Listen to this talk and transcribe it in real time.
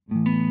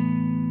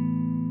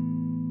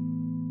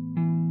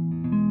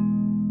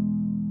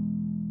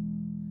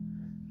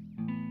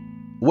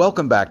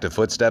Welcome back to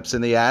Footsteps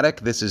in the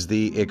Attic. This is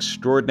the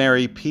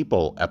Extraordinary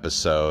People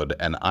episode,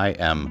 and I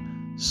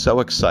am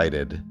so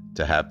excited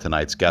to have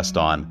tonight's guest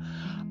on.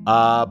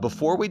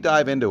 Before we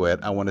dive into it,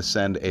 I want to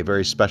send a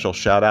very special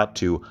shout out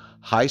to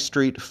High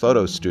Street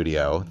Photo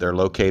Studio. They're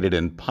located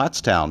in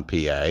Pottstown,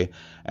 PA,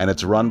 and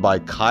it's run by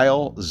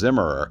Kyle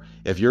Zimmerer.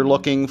 If you're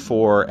looking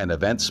for an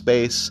event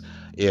space,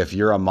 if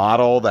you're a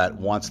model that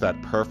wants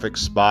that perfect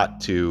spot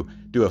to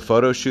do a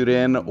photo shoot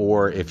in,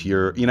 or if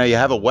you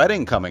have a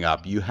wedding coming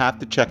up, you have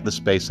to check the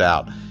space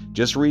out.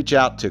 Just reach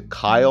out to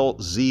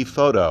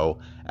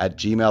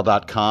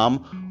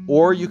kylezphoto@gmail.com,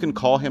 or you can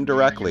call him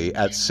directly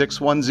at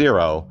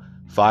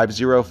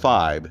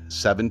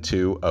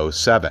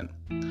 610-505-7207.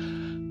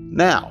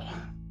 Now,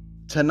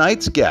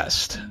 tonight's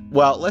guest,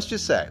 well, let's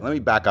just say, let me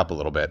back up a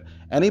little bit.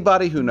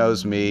 Anybody who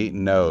knows me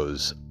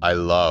knows I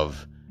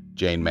love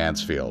Jayne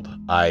Mansfield.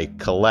 I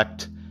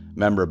collect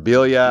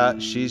memorabilia.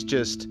 She's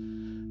just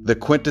the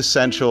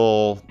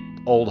quintessential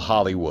old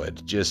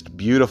Hollywood, just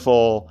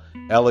beautiful,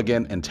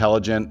 elegant,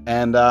 intelligent,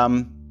 and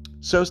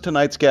so's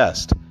tonight's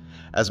guest.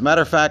 As a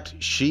matter of fact,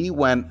 she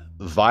went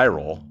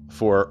viral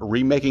for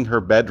remaking her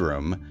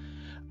bedroom,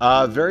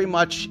 very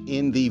much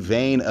in the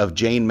vein of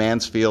Jayne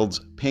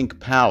Mansfield's Pink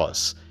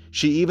Palace.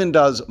 She even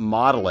does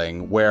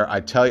modeling, where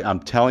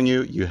I'm telling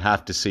you, you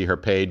have to see her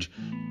page.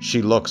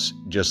 She looks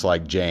just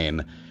like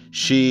Jayne.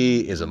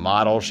 She is a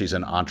model. She's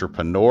an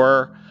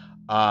entrepreneur.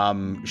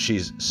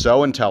 She's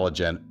so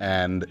intelligent,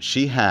 and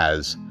she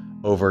has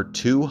over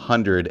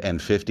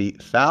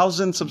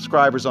 250,000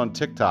 subscribers on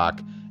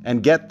TikTok,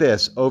 and get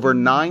this, over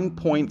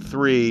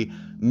 9.3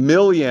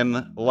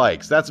 million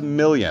likes. That's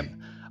million.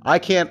 I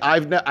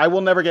will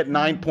never get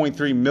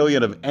 9.3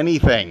 million of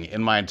anything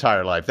in my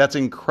entire life. That's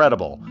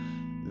incredible.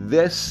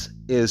 This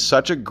is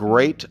such a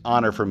great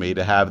honor for me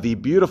to have the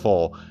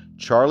beautiful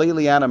Charlie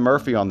Leanna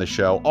Murphy on the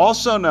show,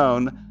 also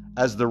known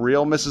as the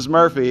real Mrs.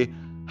 Murphy.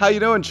 How you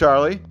doing,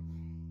 Charlie?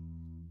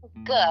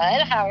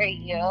 Good. How are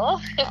you?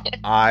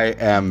 I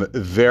am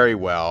very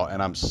well,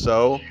 and I'm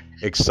so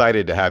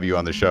excited to have you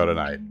on the show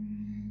tonight.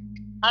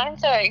 I'm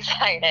so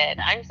excited.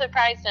 I'm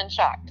surprised and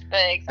shocked, but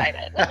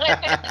excited.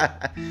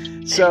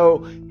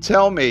 So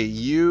tell me,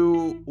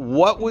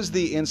 what was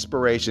the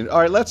inspiration? All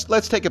right,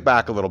 let's take it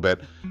back a little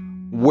bit.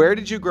 Where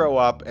did you grow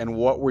up, and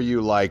what were you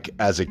like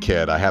as a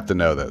kid? I have to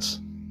know this.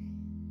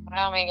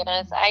 Oh my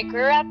goodness. I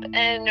grew up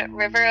in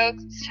River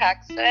Oaks,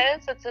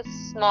 Texas. It's a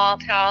small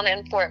town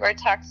in Fort Worth,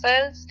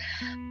 Texas.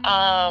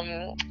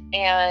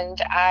 And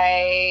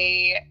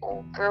I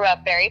grew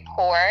up very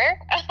poor.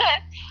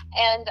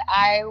 And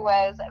I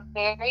was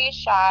very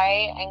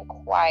shy and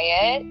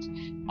quiet.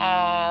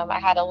 I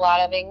had a lot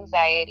of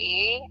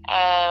anxiety.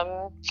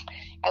 I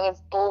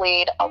was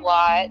bullied a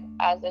lot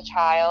as a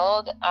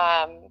child.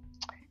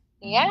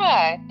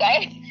 Yeah.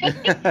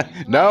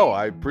 No,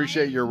 I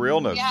appreciate your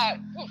realness. Yeah.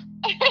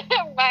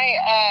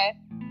 My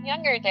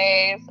younger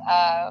days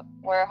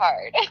were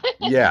hard.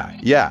 Yeah.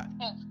 Yeah.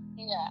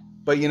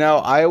 But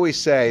I always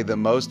say the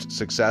most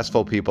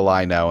successful people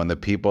I know and the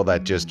people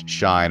that just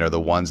shine are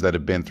the ones that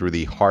have been through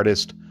the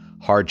hardest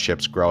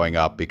hardships growing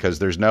up, because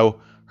there's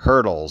no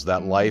hurdles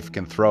that life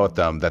can throw at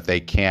them that they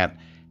can't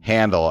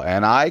handle.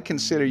 And I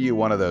consider you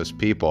one of those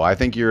people. I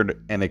think you're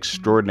an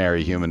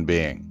extraordinary human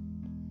being.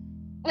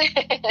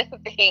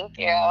 Thank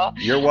you.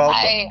 You're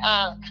welcome.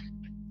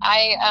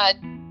 I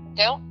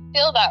don't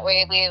feel that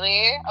way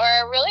lately, or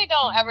I really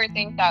don't ever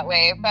think that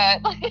way,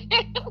 but but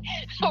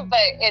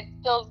it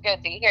feels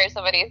good to hear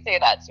somebody say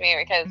that to me,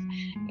 because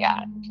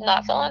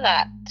not feeling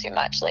that too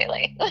much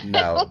lately.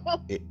 No,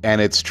 and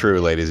it's true,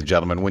 ladies and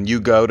gentlemen. When you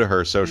go to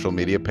her social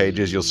media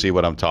pages, you'll see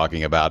what I'm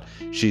talking about.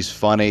 She's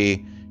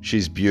funny,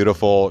 she's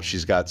beautiful,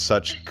 she's got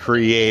such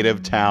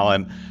creative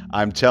talent.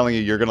 I'm telling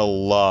you, you're gonna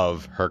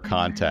love her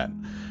content.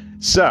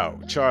 So,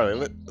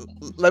 Charlie,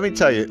 let me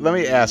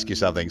ask you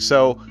something.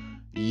 So,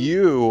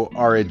 you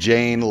are a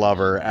Jayne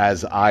lover,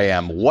 as I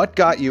am. What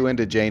got you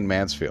into Jayne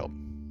Mansfield?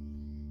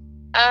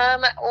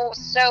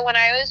 So when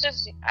I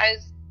was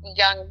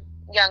young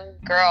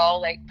girl,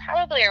 like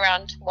probably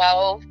around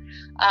 12,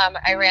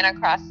 I ran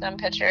across some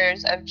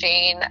pictures of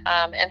Jayne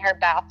in her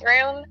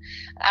bathroom,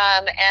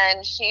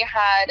 and she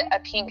had a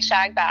pink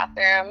shag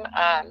bathroom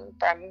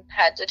from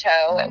head to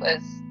toe. It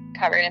was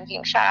covered in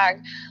pink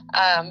shag.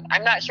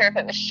 I'm not sure if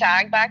it was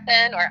shag back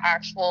then or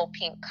actual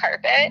pink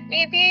carpet,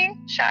 maybe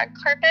shag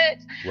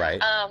carpet.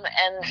 Right.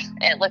 And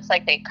it looks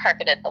like they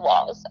carpeted the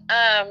walls.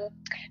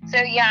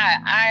 So yeah,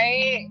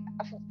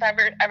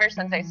 ever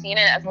since I seen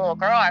it as a little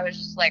girl, I was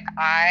just like,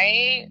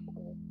 I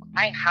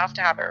have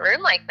to have a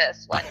room like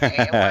this one day.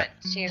 I want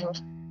to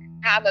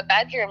have a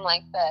bedroom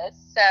like this.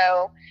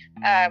 So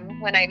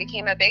when I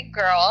became a big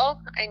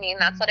girl,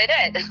 that's what I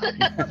did.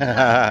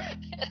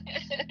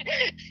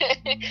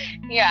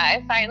 Yeah,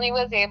 I finally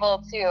was able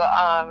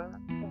to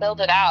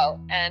build it out,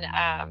 and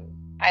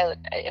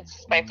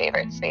it's my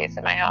favorite space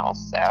in my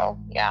house. So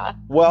yeah.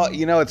 Well,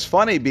 it's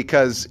funny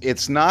because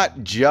it's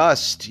not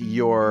just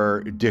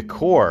your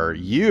decor.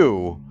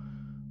 You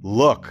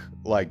look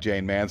like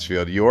Jayne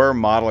Mansfield. Your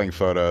modeling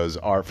photos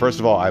are, first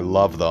of all, I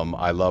love them.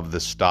 I love the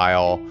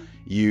style.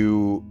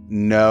 you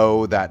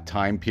know that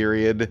time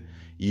period.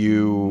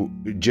 You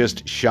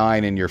just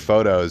shine in your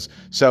photos.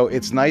 So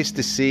it's nice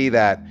to see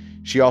that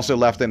she also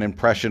left an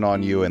impression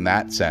on you in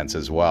that sense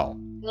as well.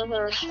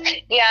 Mm-hmm.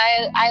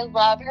 Yeah, I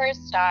love her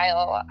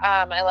style.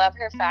 I love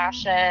her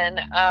fashion.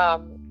 I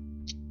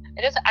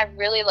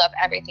really love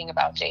everything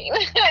about Jane.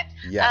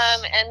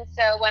 Yes. And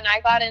so when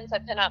I got into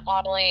pinup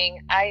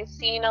modeling, I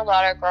seen a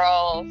lot of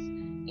girls,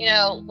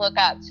 look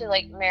up to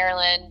like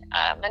Marilyn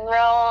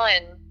Monroe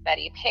and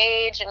Betty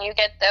Page, and you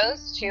get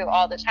those two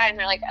all the time.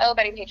 They're like, oh,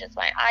 Betty Page is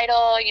my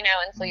idol,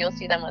 and so you'll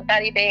see them with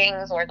Betty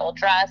bangs, or they'll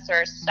dress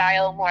or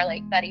style more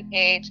like Betty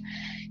Page.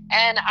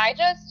 And I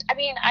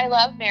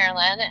love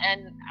Marilyn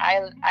and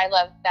I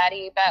love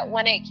Betty, but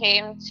when it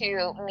came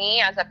to me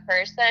as a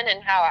person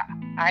and how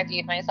I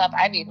viewed myself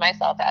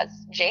as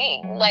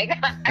Jane. Like,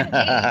 I'm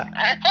Jane.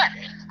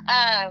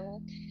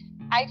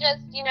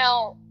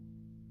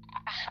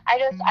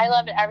 I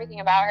loved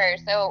everything about her.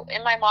 So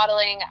in my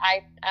modeling,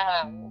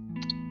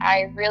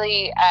 I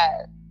really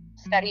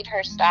studied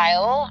her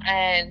style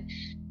and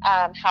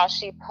how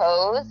she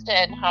posed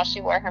and how she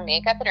wore her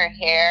makeup and her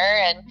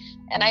hair,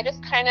 and I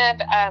just kind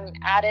of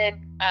added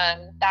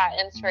that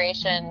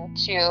inspiration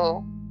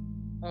to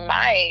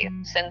my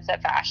sense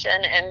of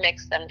fashion and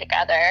mixed them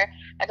together.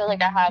 I feel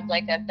like I have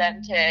like a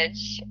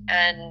vintage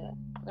and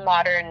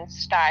modern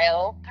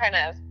style kind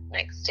of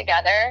mixed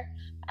together.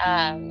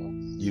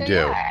 You do.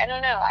 Yeah, I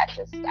don't know.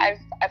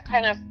 I've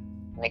kind of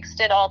mixed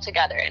it all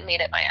together and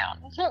made it my own.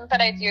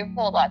 But I do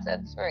pull lots of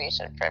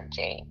inspiration from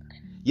Jane.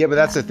 Yeah, but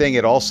that's the thing.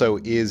 It also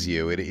is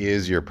you. It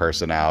is your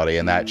personality,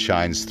 and that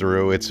shines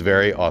through. It's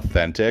very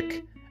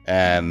authentic,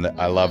 and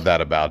I love that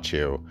about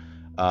you.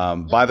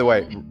 By the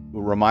way,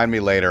 remind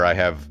me later. I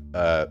have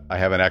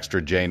an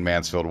extra Jane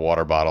Mansfield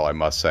water bottle I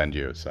must send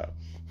you. So.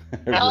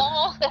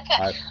 Oh,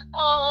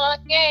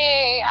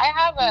 yay!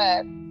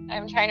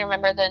 I'm trying to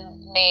remember the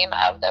name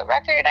of the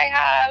record I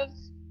have.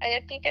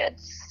 I think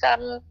it's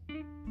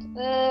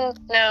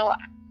no,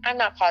 I'm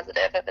not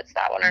positive if it's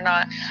that one or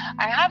not.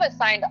 I have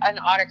an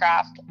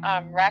autographed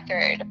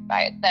record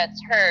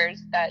that's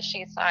hers that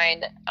she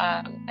signed.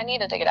 I need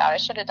to dig it out. I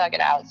should have dug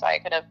it out so I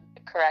could have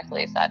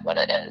correctly said what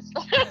it is.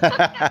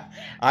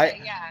 I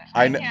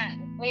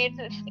can't wait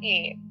to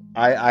see.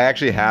 I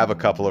actually have a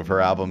couple of her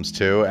albums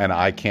too, and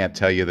I can't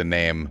tell you the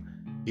name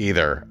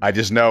either. I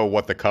just know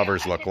what the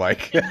covers look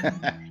like.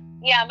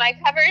 Yeah, my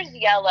cover's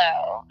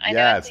yellow.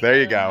 Yes, there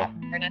you go.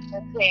 And it's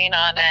a Jane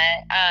on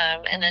it,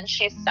 and then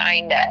she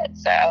signed it.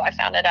 So I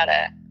found it at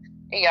a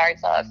yard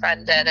sale. A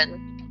friend did,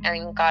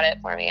 and got it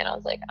for me, and I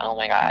was like, oh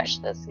my gosh,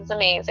 this is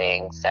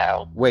amazing.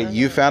 So wait,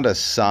 you found a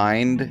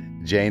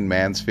signed Jane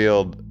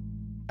Mansfield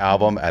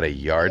album at a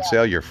yard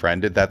sale? Your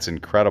friend did? That's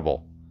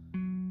incredible.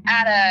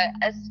 At a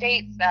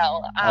estate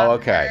sale. Oh,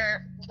 okay.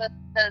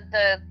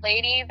 The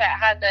lady that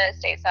had the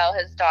estate sale,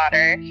 his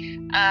daughter, he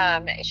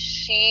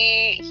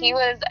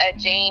was a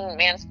Jane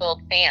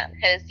Mansfield fan.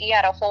 He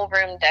had a whole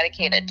room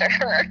dedicated to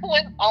her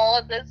with all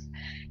of this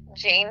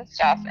Jane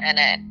stuff in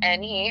it,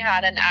 and he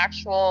had an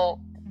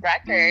actual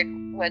record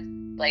with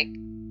like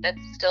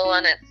that's still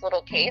in its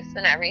little case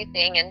and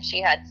everything, and she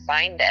had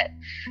signed it,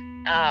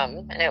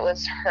 and it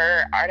was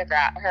her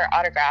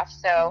autograph.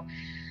 So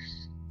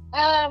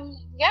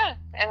yeah,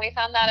 and we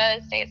found that at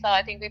a estate sale.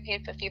 I think we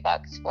paid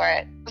 $50 for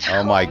it.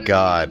 Oh my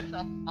God!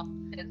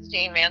 It's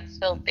Jane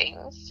Mansfield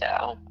things.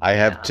 So I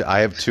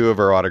have two of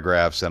her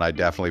autographs, and I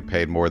definitely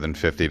paid more than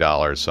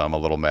 $50. So I'm a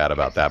little mad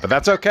about that, but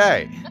that's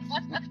okay.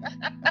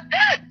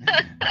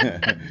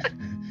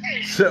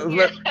 So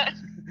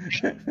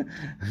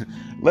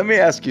let me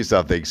ask you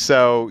something.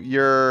 So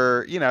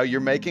you're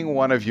making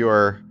one of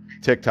your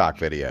TikTok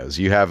videos.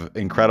 You have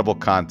incredible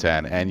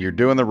content, and you're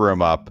doing the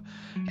room up,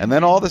 and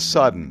then all of a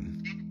sudden,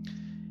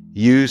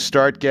 you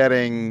start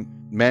getting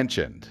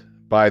mentioned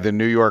by the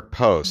New York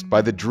Post,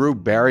 by the Drew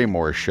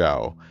Barrymore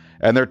show,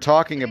 and they're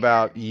talking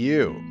about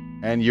you.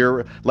 And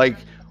you're like,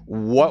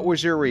 what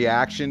was your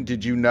reaction?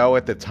 Did you know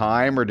at the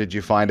time, or did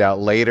you find out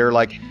later?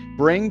 Like,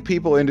 bring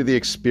people into the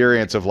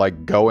experience of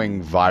like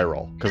going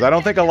viral, because I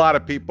don't think a lot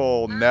of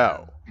people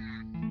know.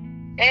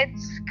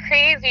 It's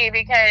crazy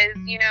because,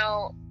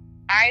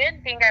 I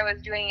didn't think I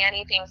was doing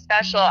anything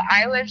special.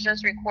 I was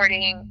just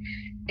recording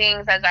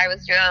things as I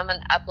was doing them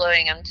and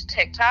uploading them to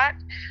TikTok.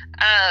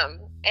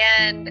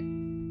 And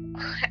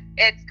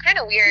it's kind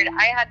of weird.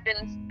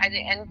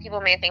 And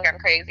people may think I'm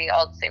crazy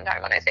all at the same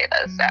time when I say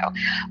this,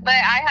 but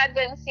I had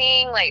been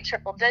seeing like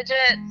triple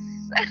digits.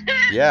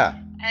 Yeah.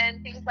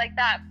 And things like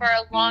that for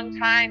a long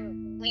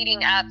time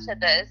leading up to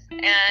this.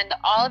 And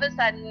all of a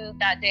sudden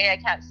that day I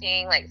kept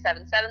seeing like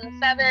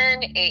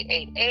 777,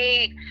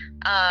 888.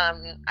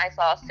 I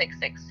saw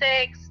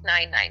 666,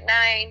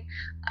 999.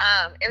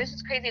 It was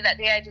just crazy that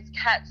day. I just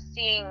kept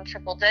seeing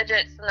triple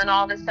digits. And then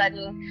all of a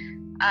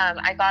sudden,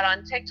 I got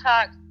on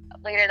TikTok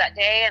later that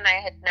day, and I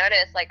had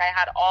noticed like I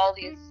had all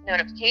these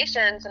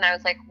notifications, and I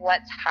was like,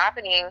 what's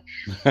happening?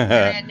 And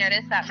I had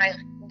noticed that my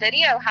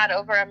video had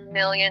over 1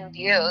 million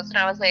views, and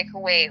I was like,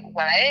 wait,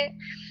 what?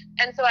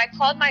 And so I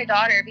called my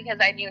daughter because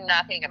I knew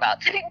nothing about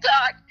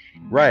TikTok,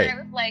 Right. And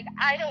I was like,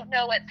 I don't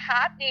know what's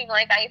happening.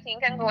 Like, I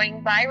think I'm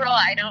going viral.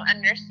 I don't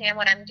understand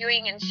what I'm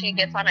doing. And she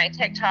gets on my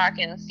TikTok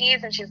and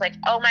sees, and she's like,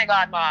 oh my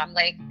God, Mom,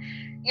 like,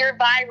 you're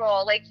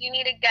viral. Like, you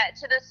need to get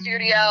to the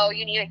studio.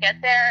 You need to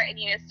get there and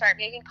you need to start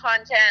making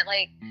content.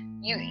 Like,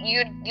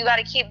 you got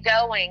to keep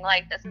going.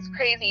 Like, this is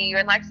crazy. You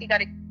and Lexi got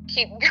to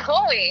keep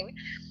going.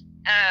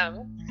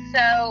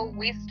 So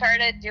we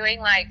started doing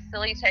like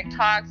silly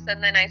TikToks,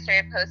 and then I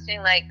started posting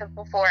like the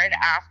before and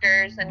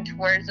afters and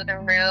tours of the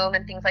room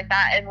and things like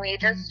that. And we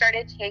just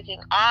started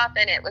taking off,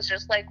 and it was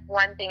just like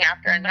one thing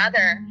after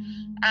another.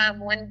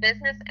 When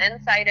Business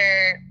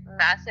Insider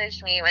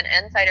messaged me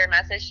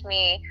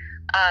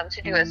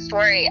to do a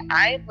story,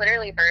 I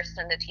literally burst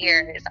into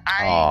tears.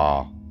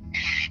 I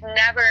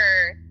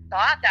never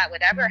thought that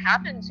would ever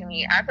happen to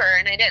me ever,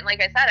 and I didn't, like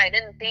I said, I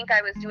didn't think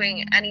I was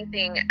doing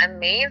anything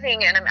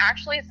amazing, and I'm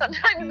actually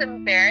sometimes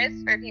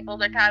embarrassed for people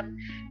to come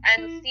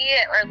and see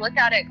it or look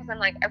at it, because I'm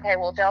like, okay,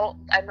 well,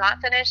 I'm not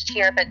finished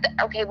here, but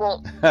okay,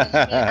 well,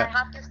 I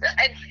have to,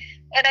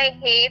 and I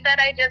hate that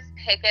I just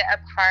pick it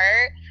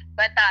apart,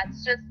 but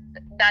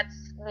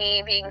that's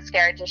me being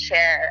scared to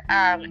share,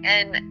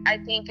 and I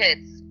think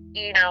it's,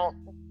 you know,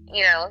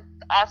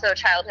 also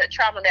childhood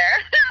trauma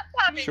there.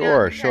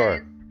 Sure.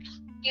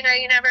 You know,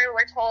 you never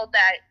were told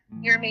that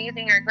you're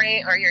amazing or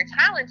great or you're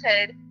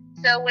talented.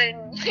 So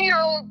when you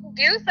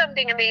do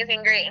something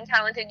amazing, great, and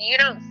talented, you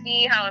don't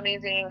see how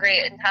amazing and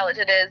great and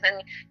talented it is,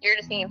 and you're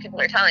just seeing people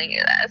are telling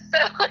you this. So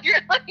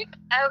you're like,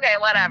 okay,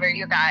 whatever,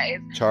 you guys.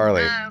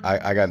 Charlie,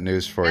 I got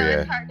news for you.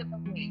 It's hard to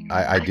believe.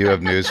 I do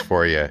have news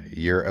for you.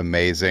 You're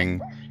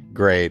amazing,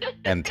 great,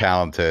 and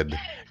talented,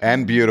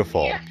 and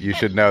beautiful. You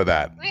should know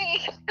that.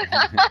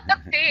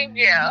 Thank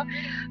you.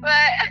 But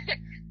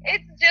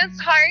it's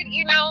just hard,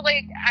 you know,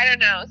 like, I don't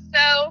know.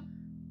 So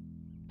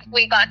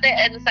we got the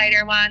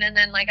Insider one, and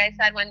then, like I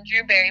said, when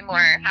Drew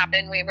Barrymore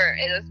happened, it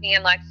was me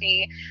and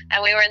Lexi,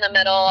 and we were in the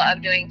middle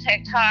of doing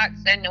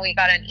TikToks, and we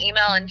got an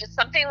email, and just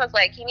something was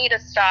like, you need to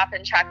stop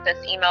and check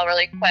this email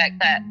really quick,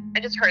 that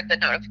I just heard the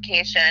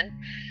notification.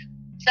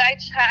 So I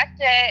checked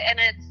it, and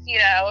it's, you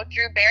know,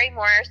 Drew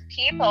Barrymore's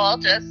people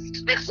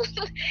just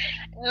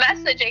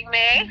messaging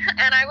me,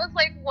 and I was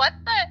like, what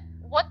the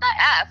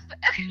F?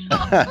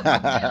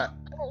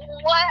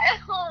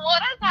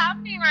 What is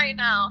happening right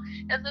now?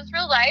 Is this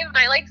real life? And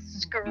I like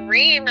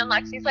screamed, and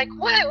Lexi's like,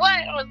 what? I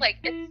was like,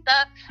 it's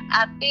the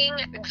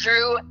effing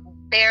Drew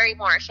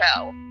Barrymore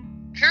show.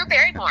 Drew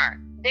Barrymore.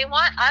 They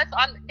want us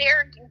on,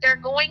 they're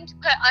going to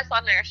put us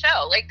on their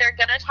show. Like, they're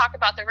going to talk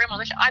about the room on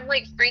the show. I'm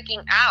like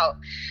freaking out.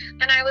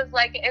 And I was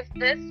like, if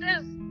this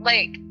is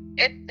like,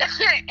 if this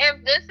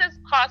is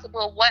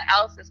possible, what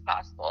else is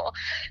possible?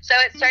 So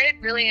it started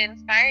really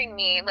inspiring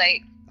me.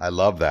 Like, I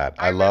love that.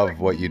 I love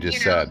what you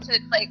just said. To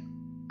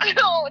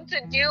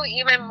do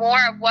even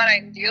more of what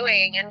I'm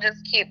doing and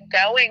just keep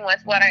going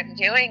with what I'm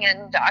doing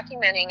and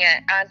documenting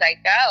it as I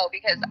go,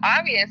 because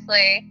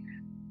obviously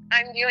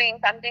I'm doing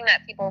something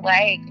that people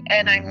like,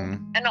 and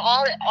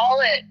all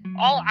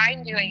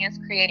I'm doing is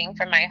creating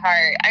from my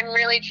heart. I'm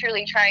really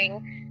truly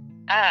trying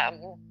try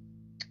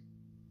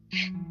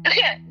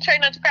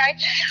not to cry.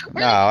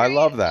 No, I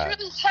love that.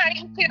 Really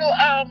trying to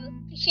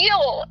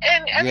heal,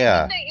 and everything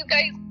that you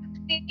guys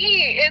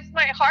see is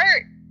my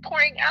heart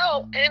pouring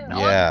out, and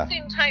all at the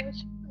same time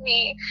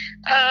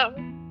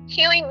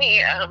healing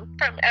me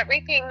from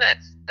everything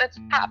that's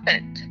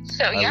happened.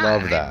 So I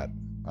love that.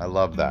 I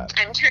love that.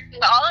 I'm turning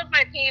all of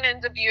my pain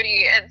into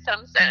beauty in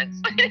some sense.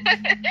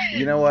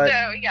 You know what?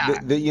 So, yeah.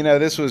 You know,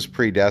 this was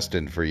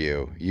predestined for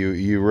you.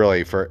 You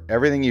really, for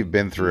everything you've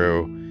been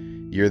through,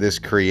 you're this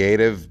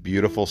creative,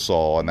 beautiful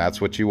soul, and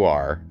that's what you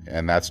are,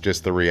 and that's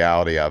just the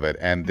reality of it.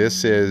 And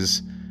this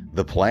is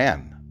the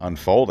plan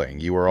unfolding.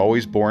 You were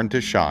always born to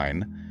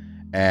shine,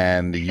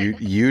 and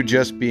you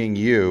just being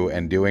you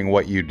and doing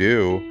what you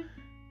do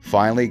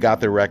finally got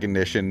the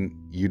recognition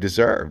you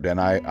deserved. And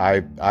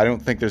I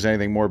don't think there's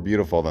anything more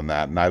beautiful than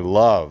that. And I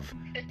love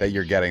that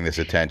you're getting this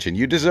attention.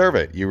 You deserve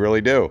it. You really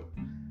do.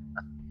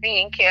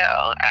 Thank you.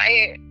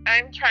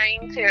 I'm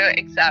trying to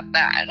accept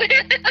that.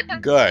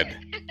 Good.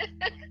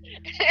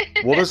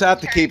 We'll just have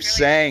to keep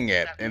saying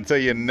it until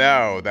you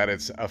know that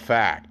it's a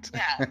fact.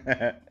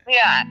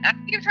 Yeah. I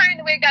keep trying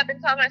to wake up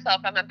and tell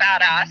myself I'm a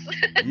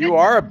badass. You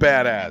are a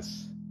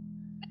badass.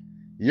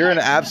 You're an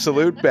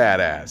absolute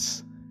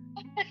badass.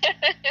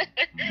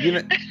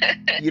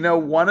 You know,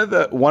 one of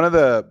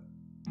the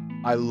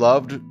I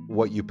loved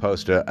what you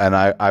posted, and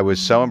I was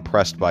so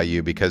impressed by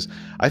you, because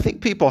I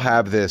think people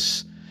have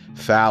this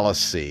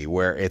fallacy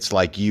where it's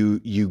like you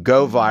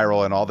go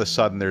viral and all of a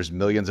sudden there's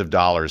millions of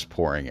dollars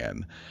pouring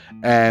in.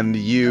 And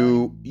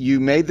you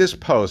made this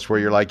post where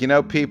you're like, you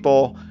know,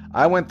 people,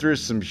 I went through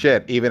some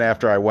shit even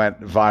after I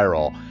went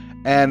viral.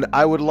 And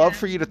I would love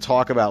for you to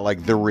talk about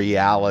like the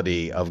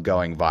reality of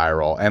going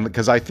viral. And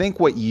because I think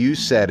what you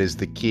said is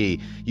the key.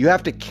 You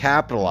have to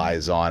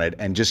capitalize on it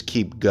and just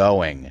keep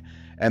going.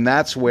 And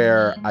that's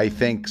where I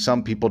think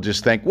some people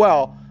just think,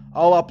 well,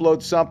 I'll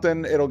upload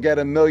something, it'll get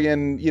 1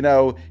 million,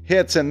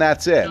 hits, and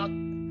that's it.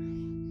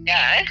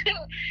 Yeah.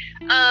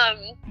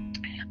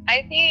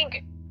 I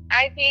think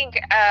I think,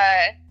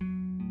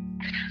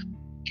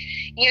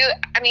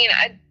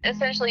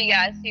 essentially,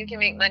 yes, you can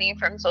make money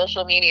from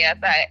social media,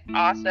 but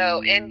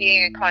also in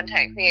being a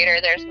content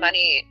creator, there's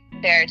money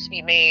there to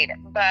be made,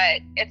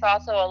 but it's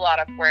also a lot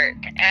of work,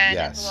 and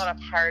Yes. it's a lot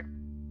of hard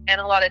and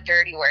a lot of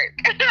dirty work.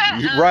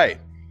 Right.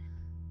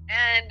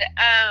 And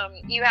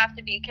you have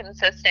to be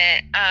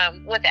consistent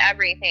with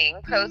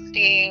everything,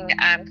 posting,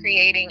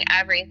 creating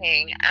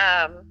everything,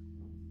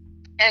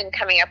 and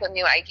coming up with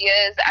new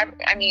ideas.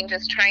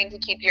 Just trying to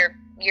keep your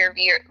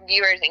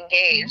viewers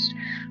engaged.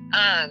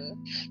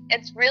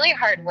 It's really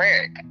hard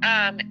work,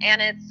 and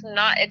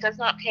it does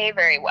not pay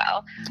very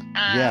well.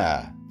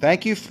 Yeah.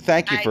 Thank you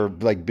for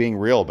being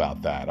real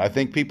about that. I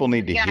think people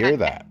need to hear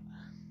that.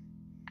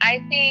 I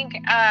think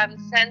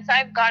since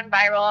I've gone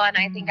viral, and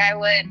I think I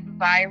went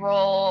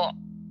viral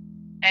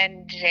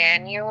in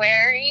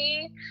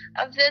January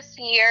of this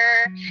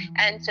year,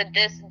 and to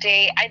this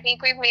day, I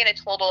think we've made a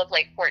total of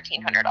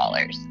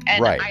 $1,400.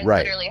 And I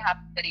literally have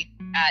video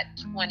at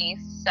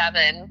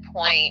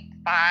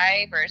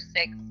 27.5 or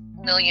 6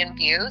 million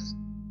views.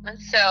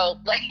 So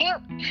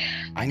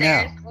I know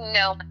there's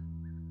no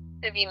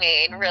to be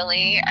made,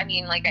 really.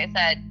 Like I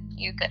said,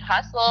 you could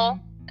hustle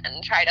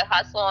and try to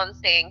hustle and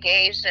stay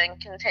engaged and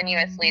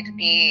continuously to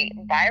be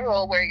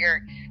viral, where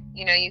you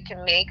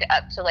can make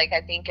up to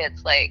I think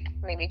it's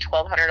maybe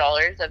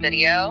 $1,200 a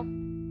video,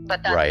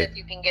 but that's if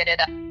you can get it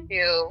up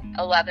to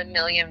 11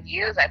 million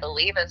views, I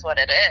believe is what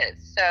it is.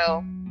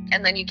 So,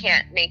 and then you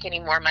can't make any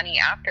more money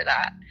after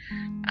that.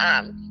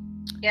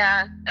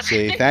 Yeah.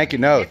 See, thank you.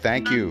 No,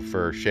 thank you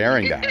for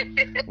sharing that.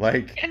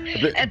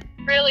 It's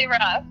really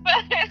rough.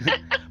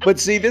 But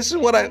see, this is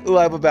what I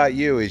love about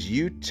you is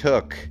you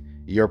took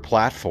your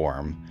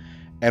platform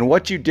and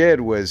what you did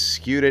was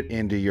skewed it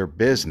into your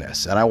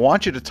business. And I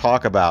want you to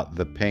talk about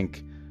the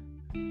Pink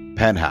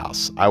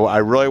Penthouse. I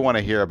really want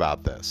to hear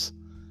about this.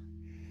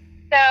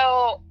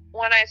 So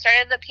when I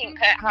started the Pink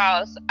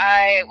Penthouse,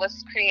 I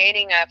was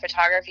creating a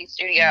photography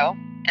studio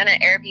and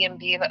an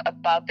Airbnb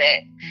above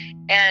it,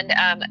 and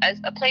as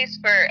a place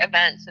for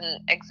events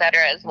and etc.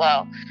 as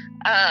well.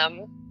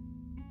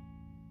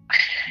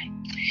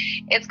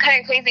 It's kind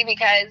of crazy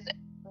because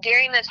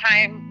during the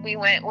time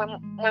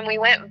when we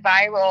went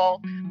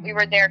viral, we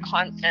were there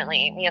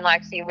constantly. Me and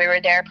Lexi, we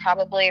were there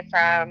probably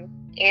from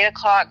 8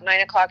 o'clock,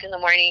 9 o'clock in the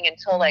morning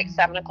until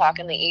 7 o'clock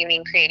in the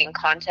evening, creating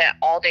content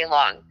all day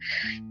long,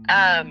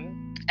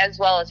 as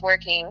well as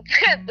working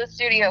the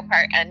studio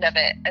part end of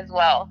it as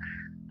well.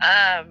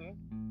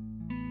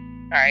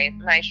 Sorry,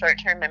 my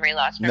short-term memory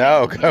loss.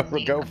 No,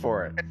 go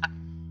for it.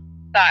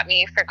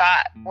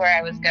 Forgot where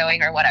I was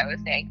going or what I was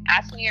saying.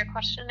 Ask me your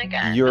question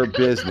again. Your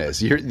business,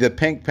 the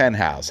Pink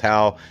Penthouse,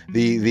 how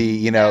the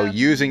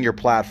using your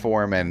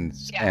platform and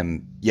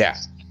yeah.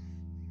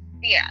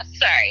 Yeah,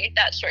 sorry,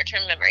 that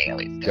short-term memory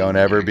always goes. Don't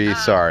ever be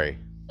sorry.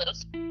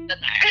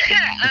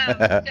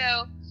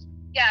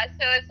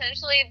 So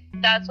essentially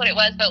that's what it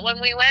was. But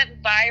when we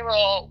went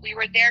viral, we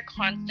were there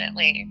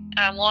constantly,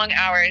 long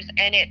hours,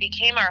 and it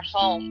became our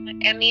home.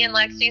 And me and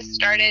Lexi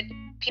started.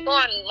 People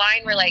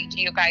online were like, "Do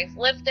you guys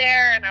live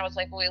there?" And I was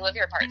like, "Well, we live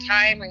here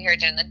part-time. We're here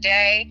during the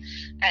day.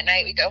 At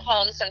night, we go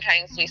home.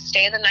 Sometimes we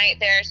stay the night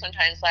there.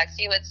 Sometimes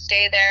Lexi would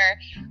stay there.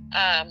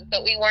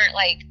 But we weren't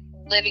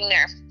living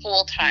there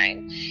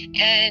full-time."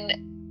 And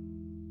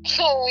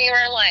so we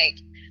were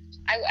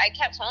I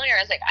kept telling her,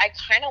 I was like, I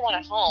kind of want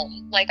a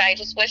home. I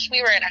just wish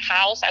we were in a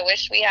house. I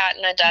wish we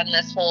hadn't have done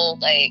this whole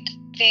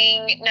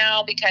thing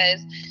now,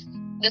 because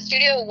the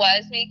studio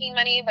was making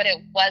money, but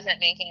it wasn't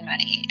making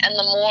money. And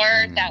the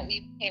more that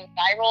we became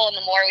viral and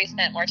the more we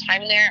spent more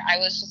time there, I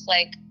was just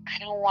I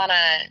don't want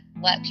to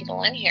let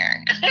people in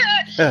here.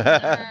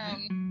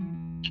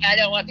 I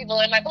don't want people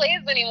in my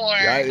place anymore.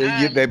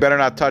 They better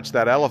not touch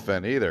that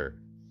elephant either.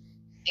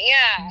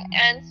 Yeah.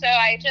 And so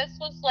I just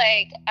was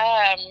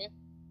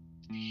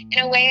in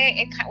a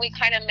way, we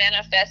kind of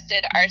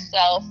manifested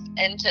ourselves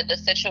into the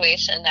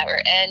situation that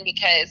we're in,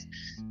 because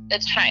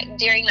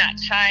during that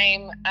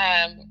time,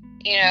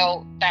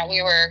 that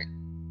we were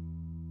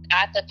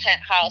at the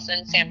penthouse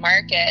in San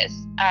Marcos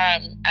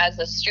as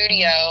a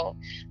studio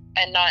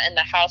and not in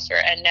the house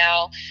we're in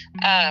now,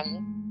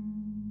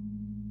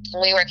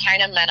 we were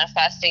kind of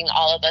manifesting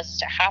all of this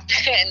to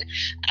happen.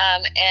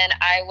 And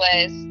I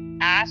was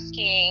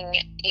asking,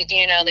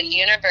 the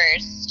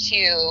universe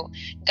to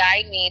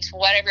guide me to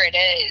whatever it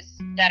is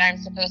that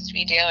I'm supposed to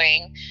be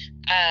doing.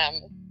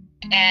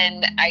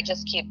 And I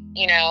just keep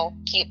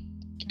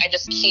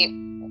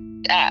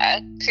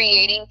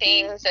creating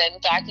things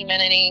and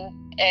documenting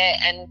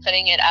it and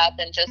putting it up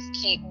and just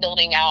keep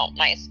building out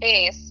my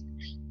space.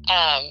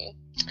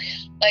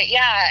 But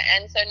yeah,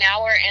 and so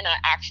now we're in an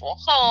actual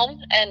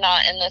home and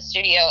not in the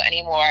studio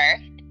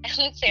anymore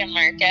in San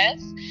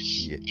Marcos.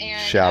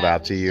 And, shout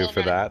out to you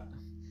for that.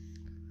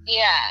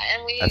 Yeah,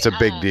 and that's a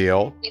big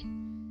deal.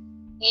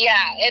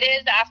 Yeah, it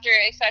is,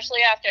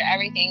 especially after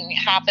everything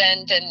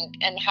happened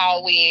and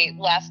how we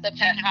left the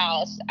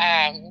penthouse.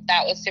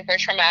 That was super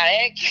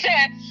traumatic.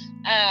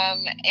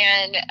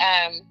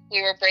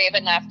 We were brave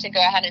enough to go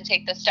ahead and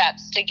take the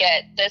steps to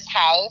get this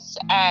house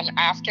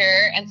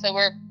after, and so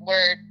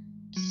we're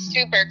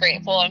super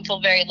grateful and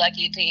feel very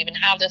lucky to even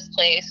have this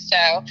place.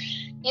 So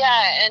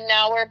yeah, and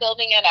now we're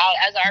building it out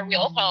as our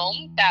real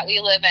home that we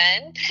live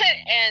in.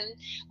 And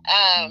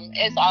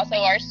it's also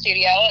our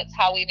studio. It's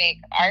how we make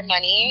our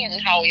money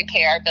and how we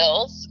pay our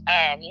bills.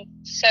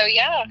 So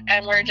yeah,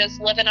 and we're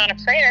just living on a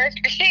prayer.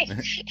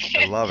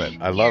 I love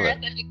it. I love it.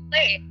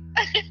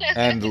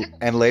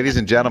 And ladies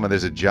and gentlemen,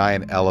 there's a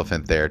giant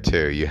elephant there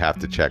too. You have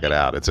to check it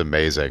out. It's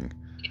amazing.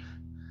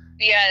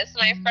 Yes,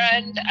 my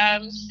friend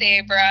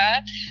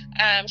Sabra,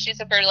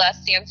 she's a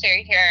burlesque dancer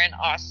here in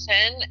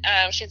Austin.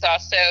 She's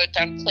also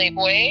done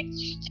Playboy.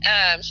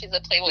 She's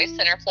a Playboy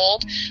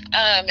centerfold.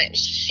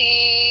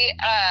 She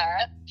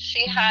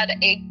had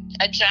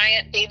a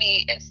giant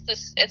baby. It's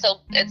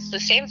the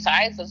same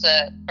size as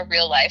a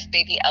real life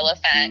baby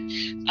elephant.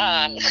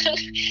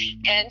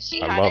 And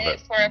she had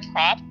it for a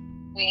prop.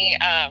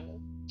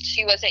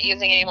 She wasn't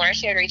using it anymore.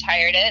 She had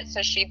retired it,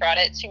 so she brought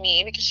it to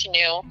me because she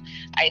knew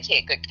I'd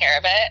take good care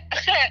of it.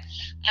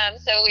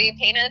 So we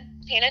painted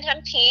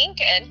him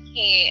pink, and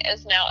he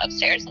is now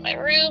upstairs in my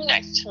room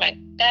next to my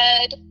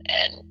bed,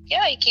 and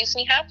yeah, he keeps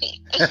me happy.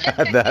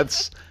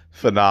 That's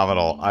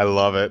phenomenal. I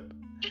love it.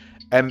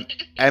 And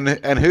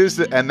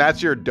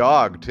that's your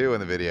dog too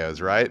in the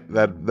videos, right?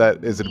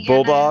 That is it a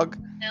bulldog?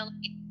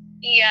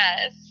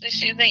 Yes,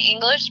 she's an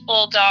English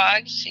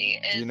bulldog. She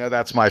is. You know,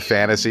 that's my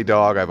fantasy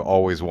dog. I've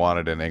always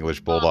wanted an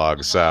English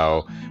bulldog.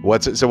 So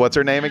what's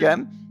her name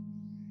again?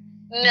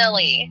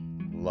 Millie.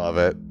 Love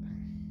it.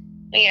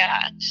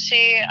 Yeah,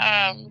 she's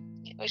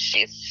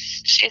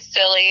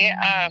silly.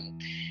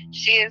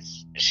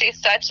 She's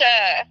such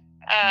a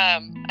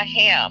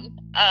ham.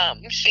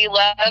 She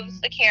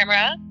loves the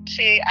camera.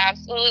 She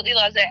absolutely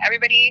loves it.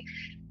 Everybody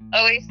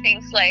always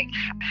thinks like,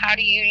 how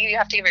do you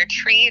have to give her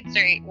treats,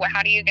 or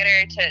how do you get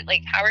her to,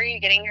 like, how are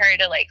you getting her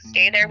to like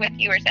stay there with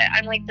you or say?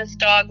 I'm like, this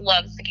dog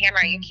loves the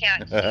camera. You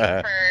can't keep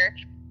her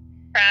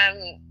from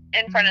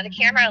in front of the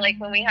camera. Like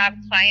when we have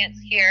clients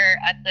here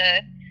at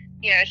the,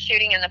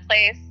 shooting in the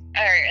place,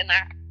 or in the,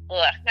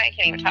 I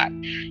can't even talk,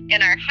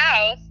 in our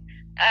house,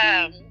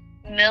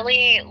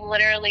 Millie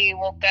literally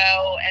will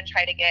go and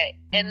try to get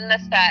in the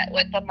set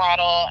with the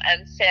model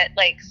and sit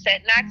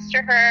next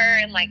to her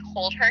and like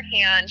hold her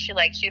hand. She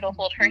likes you to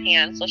hold her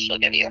hand, so she'll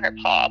give you her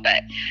paw.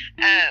 But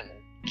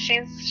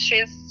she's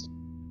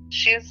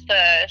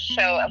the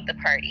show of the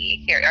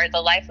party here, or the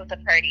life of the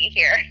party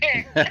here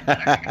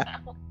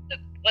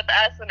with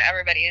us and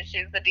everybody. And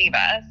she's the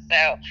diva.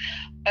 So,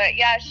 but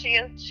yeah,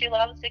 she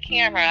loves the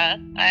camera.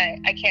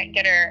 I can't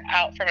get her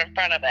out from in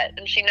front of it,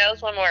 and she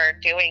knows when we're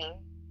doing,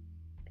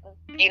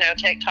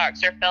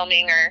 TikToks or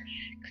filming or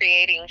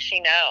creating. She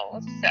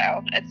knows.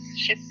 So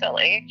she's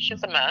silly.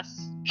 She's a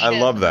mess. I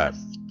love that.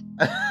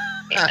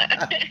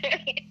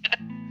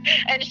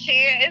 And she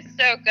is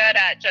so good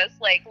at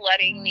just like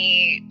letting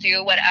me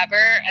do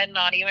whatever and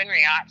not even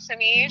react to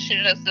me. She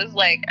just is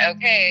like,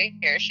 okay,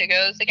 here she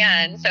goes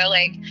again. So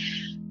like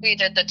we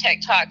did the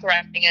TikTok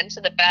running into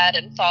the bed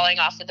and falling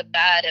off of the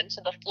bed into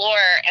the floor,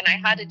 and I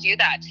had to do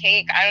that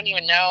take, I don't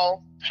even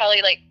know,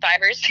 probably like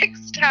 5 or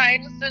 6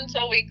 times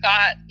until we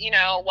got,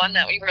 one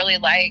that we really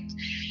liked.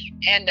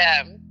 And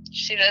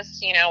she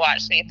just,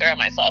 watched me throw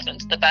myself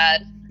into the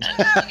bed and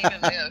didn't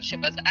even move. She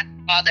wasn't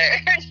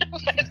bothered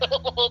by the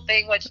whole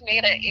thing, which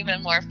made it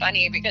even more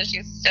funny because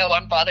she's so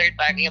unbothered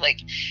by me.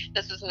 Like,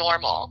 this is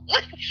normal.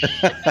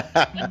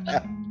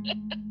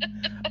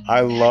 I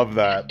love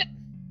that.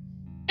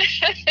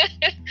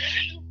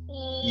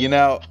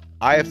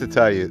 I have to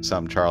tell you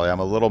something, Charlie. I'm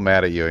a little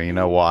mad at you, and you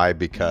know why?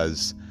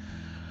 Because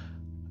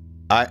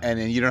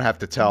and you don't have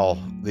to tell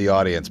the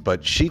audience,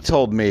 but she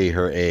told me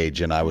her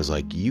age, and I was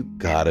like, you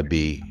gotta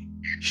be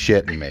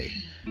shitting me.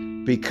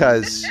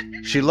 Because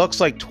she looks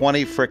like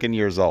 20 freaking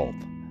years old,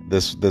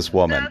 this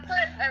woman. That's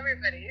what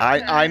everybody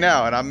says. I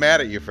know, and I'm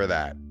mad at you for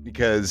that,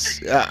 because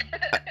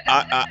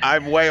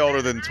I'm way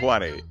older than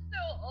 20.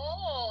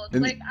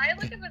 Like, I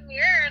look in the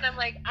mirror and I'm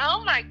like,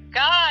 oh my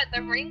God,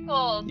 the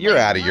wrinkles. You're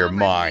like, out of your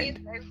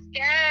mind. My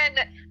skin,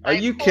 Are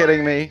you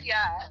kidding me?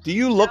 Yeah. Do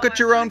you look at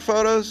your own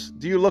photos?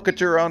 Do you look at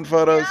your own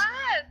photos?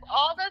 Yes,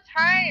 all the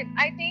time.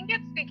 I think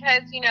it's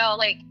because,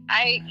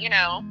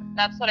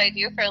 that's what I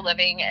do for a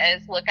living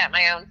is look at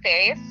my own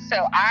face.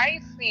 So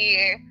I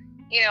see,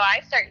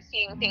 I start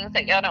seeing things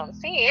that y'all don't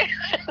see.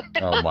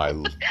 Oh my.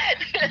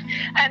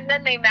 And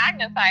then they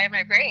magnify in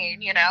my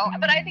brain,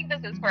 but I think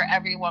this is for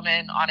every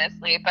woman,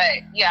 honestly. But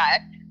yeah,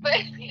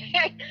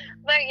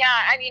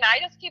 I mean, I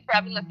just keep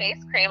rubbing the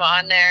face cream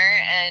on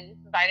there and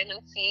vitamin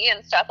C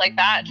and stuff like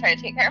that. Try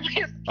to take care of my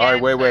skin. All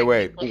right,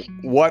 wait.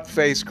 What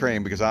face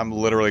cream? Because I'm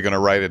literally going to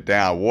write it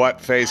down. What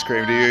face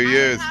cream do you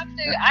use?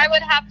 I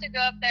would have to go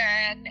up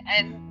there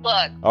and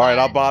look. All right,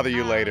 I'll bother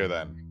you later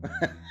then.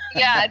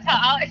 Yeah,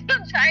 I'm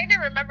trying to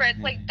remember. It's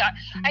like,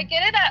 I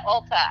get it at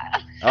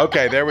Ulta.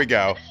 Okay, there we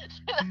go.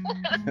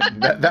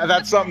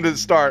 That's something to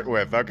start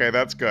with. Okay,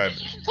 that's good.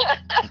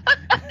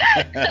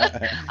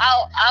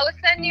 I'll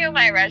send you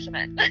my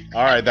regimen.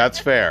 All right, that's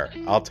fair.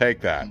 I'll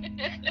take that.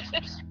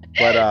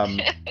 But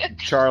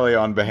Charlie,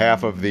 on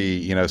behalf of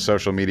the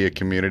social media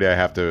community, I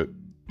have to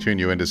tune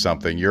you into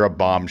something. You're a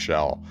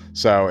bombshell,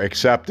 so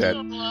accept it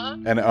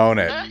and own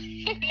it.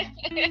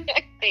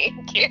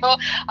 Thank you.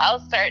 I'll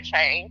start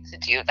trying to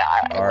do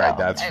that. All right,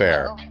 that's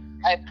fair.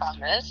 I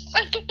promise.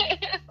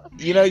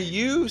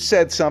 You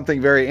said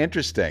something very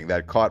interesting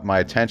that caught my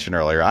attention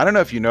earlier. I don't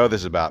know if you know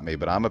this about me,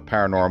 but I'm a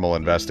paranormal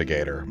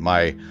investigator.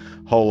 My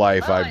whole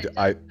life,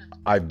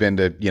 I've been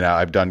to,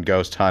 I've done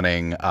ghost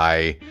hunting.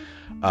 One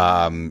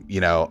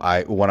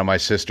of my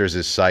sisters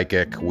is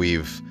psychic.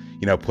 We've,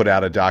 put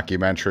out a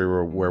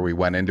documentary where we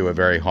went into a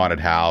very haunted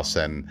house,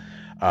 and,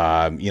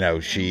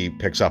 she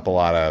picks up a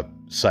lot of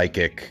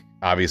psychic,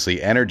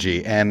 obviously,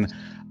 energy. And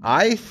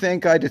I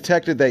think I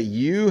detected that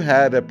you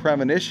had a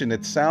premonition.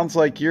 It sounds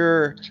like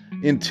you're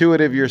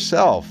intuitive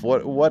yourself.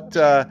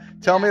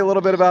 Tell me a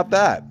little bit about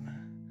that.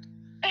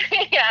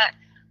 Yeah.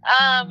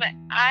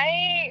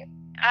 I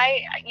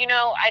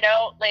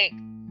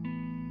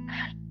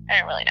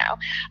don't really know.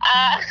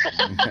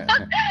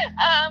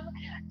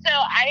 So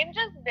I'm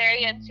just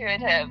very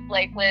intuitive,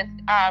 with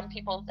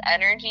people's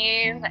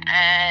energies,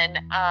 and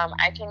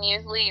I can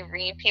usually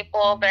read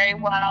people very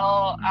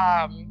well.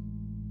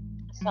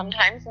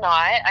 Sometimes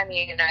not. I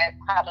mean, I've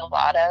had a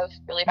lot of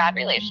really bad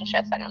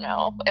relationships. I don't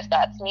know if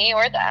that's me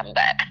or them,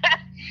 but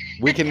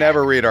we can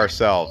never read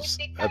ourselves.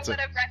 I would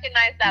have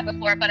recognized that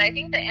before, but I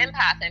think the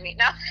empath in me.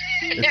 No.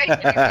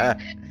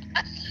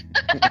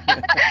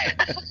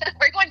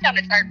 We're going down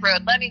a dark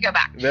road. Let me go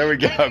back. There we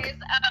go. Anyways,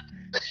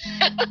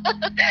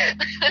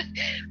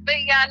 but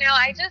yeah, no,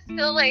 I just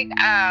feel like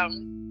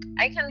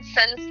I can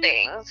sense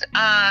things,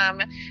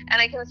 and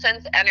I can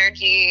sense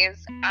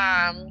energies.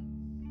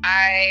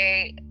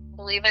 I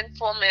believe in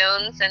full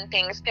moons and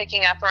things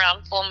picking up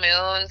around full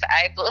moons.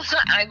 I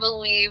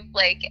believe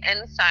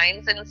in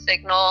signs and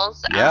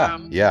signals. Yeah.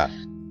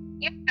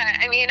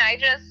 I mean, I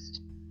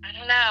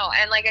don't know.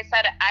 And like I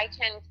said, I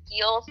can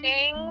feel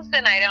things,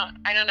 and I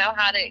don't know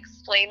how to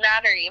explain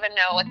that or even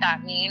know what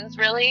that means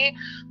really,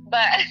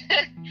 but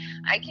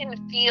I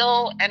can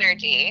feel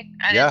energy.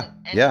 And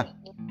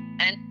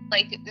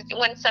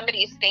when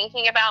somebody's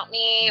thinking about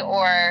me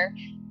or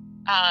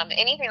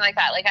anything like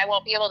that, I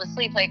won't be able to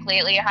sleep.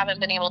 Lately I haven't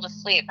been able to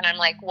sleep, and I'm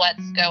like,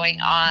 what's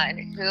going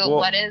on?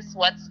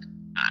 What's going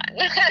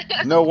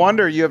on? No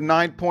wonder you have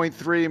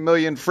 9.3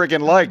 million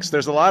friggin' likes.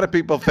 There's a lot of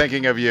people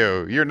thinking of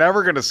you. You're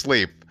never going to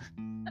sleep.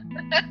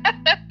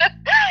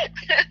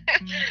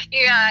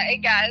 Yeah, I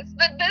guess.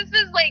 But this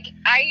is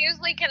I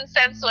usually can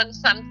sense when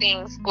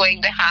something's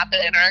going to happen,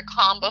 or a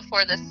calm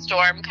before the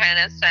storm kind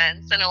of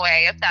sense, in a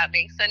way, if that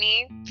makes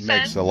any sense.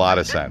 Makes a lot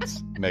of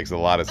sense. Makes a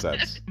lot of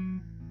sense.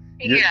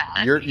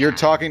 You're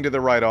talking to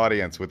the right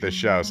audience with this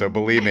show, so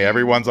believe me,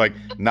 everyone's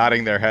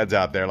nodding their heads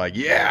out there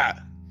yeah.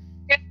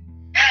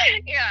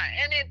 Yeah,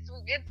 and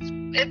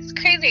it's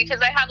crazy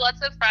because I have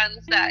lots of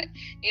friends that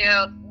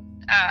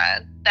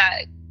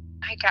that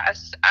I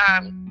guess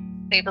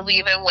they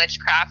believe in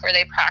witchcraft, or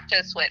they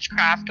practice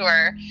witchcraft,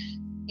 or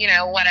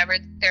whatever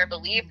their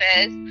belief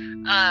is.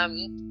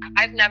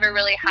 I've never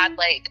really had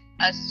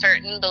a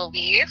certain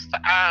belief.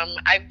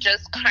 I've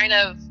just kind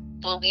of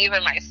believe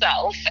in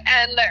myself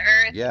and the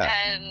earth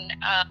and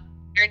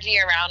energy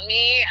around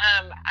me.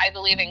 I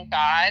believe in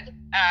God.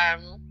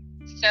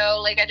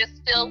 So I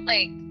just feel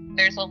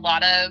there's a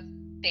lot of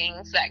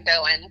things that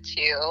go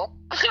into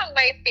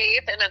my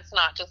faith, and it's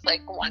not just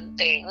one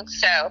thing.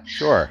 So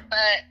sure.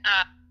 But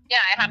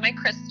I have my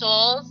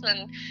crystals,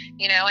 and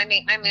I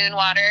make my moon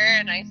water,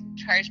 and I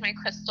charge my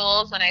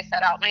crystals, and I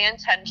set out my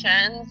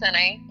intentions, and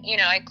I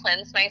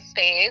cleanse my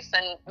space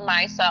and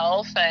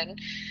myself, and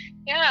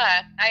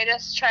I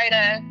just try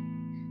to,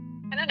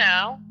 I don't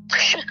know.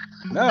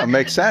 No, it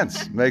makes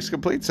sense. Makes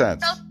complete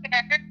sense.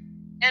 Self-care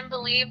and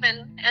believe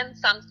in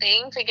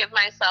something to give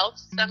myself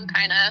some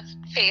kind of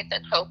faith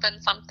and hope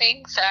in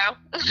something. So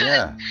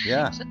yeah.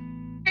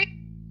 The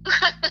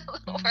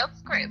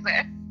world's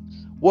crazy.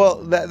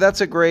 Well, that's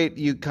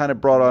you kind of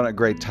brought on a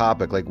great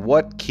topic.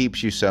 What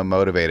keeps you so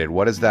motivated?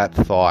 What is that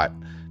thought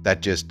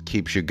that just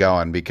keeps you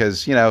going?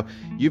 Because,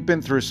 you've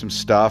been through some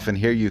stuff, and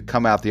here you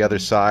come out the other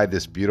side,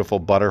 this beautiful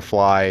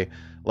butterfly.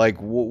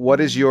 What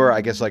is your,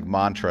 I guess,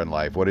 mantra in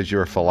life? What is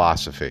your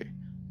philosophy?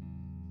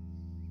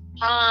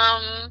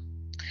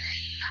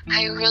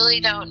 I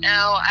really don't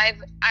know.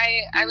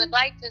 I would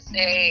like to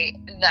say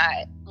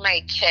that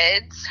my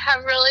kids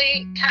have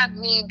really kept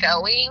me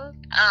going.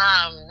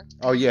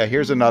 Oh yeah,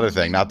 here's another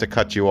thing, not to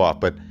cut you off,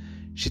 but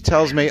she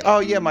tells me, oh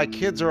yeah, my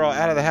kids are all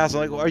out of the house.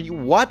 I'm like, are you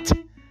what?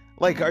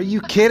 Are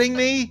you kidding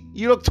me?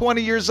 You look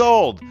 20 years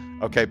old.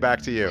 Okay,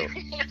 back to you.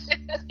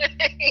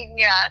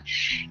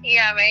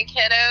 Yeah, my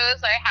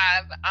kiddos, I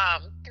have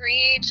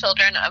 3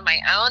 children of my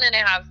own, and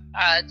I have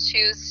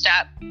 2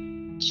 step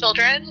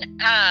children,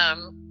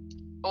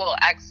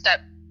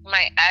 ex-step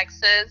my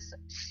ex's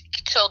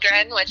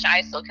children, which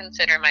I still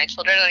consider my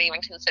children. I don't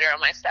even consider them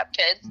my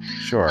stepkids.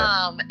 Sure.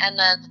 And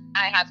then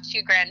I have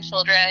 2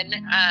 grandchildren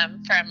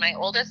from my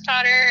oldest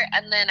daughter,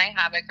 and then I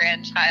have a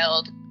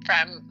grandchild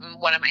from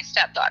one of my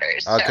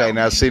stepdaughters. Okay,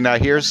 so. now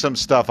here's some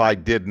stuff I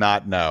did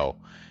not know.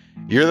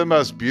 You're the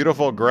most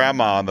beautiful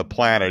grandma on the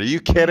planet. Are you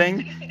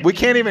kidding? We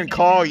can't even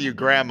call you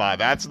grandma.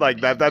 That's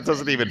like that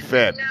doesn't even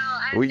fit.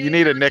 No, you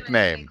need a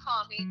nickname. They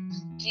call me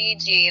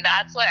Gigi.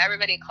 That's what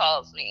everybody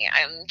calls me.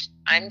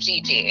 I'm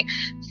Gigi.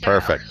 So.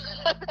 Perfect.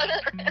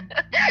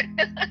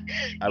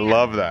 I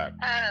love that.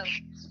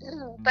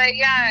 But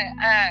yeah,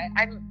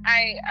 I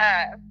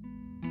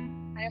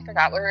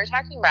forgot what we were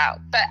talking about.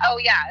 But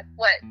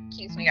what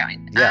keeps me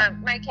going? Yeah.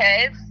 My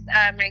kids,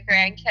 my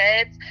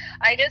grandkids.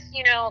 I just,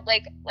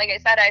 like I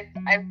said,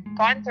 I've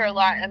gone through a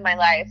lot in my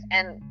life,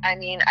 and I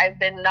mean, I've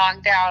been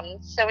knocked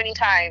down so many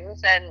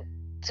times, and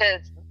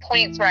to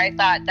points where I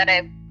thought that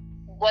I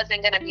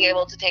wasn't going to be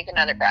able to take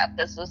another breath.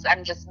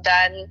 I'm just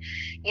done.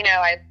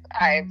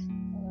 I've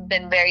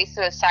been very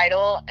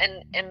suicidal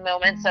in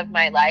moments of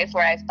my life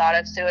where I've thought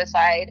of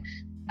suicide.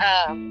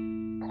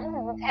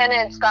 And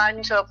it's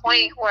gotten to a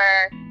point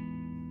where,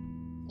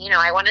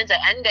 I wanted to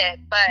end it,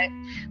 but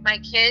my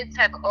kids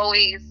have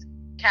always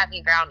kept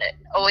me grounded,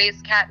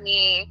 always kept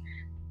me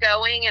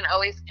going, and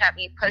always kept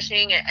me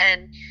pushing.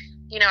 And,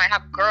 I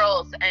have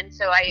girls, and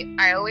so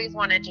I always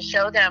wanted to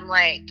show them,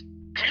 like,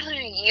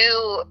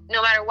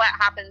 no matter what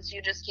happens,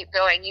 you just keep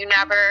going. You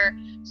never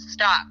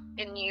stop,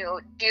 and you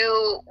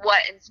do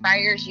what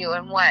inspires you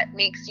and what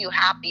makes you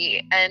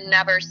happy, and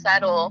never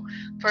settle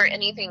for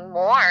anything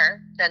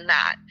more than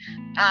that.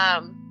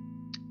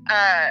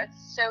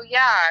 So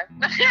yeah,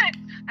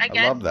 I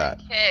guess love that.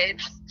 My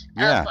kids,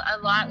 yeah. a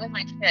lot with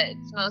my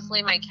kids,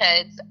 mostly my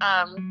kids,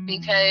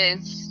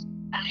 because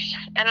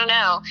I don't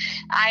know,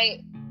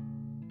 I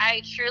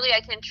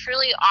can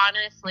truly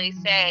honestly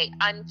say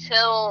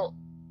until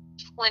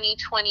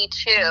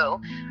 2022,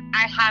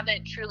 I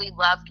haven't truly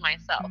loved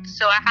myself.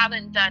 So I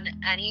haven't done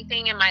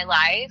anything in my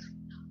life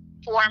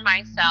for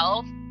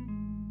myself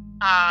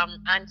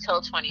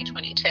until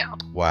 2022.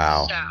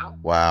 Wow. So,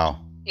 wow.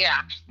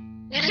 Yeah.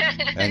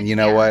 And you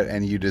know what?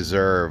 And you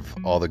deserve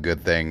all the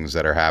good things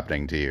that are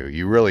happening to you.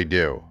 You really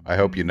do. I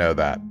hope you know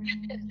that.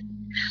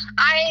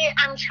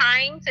 I'm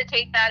trying to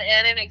take that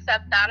in and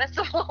accept that as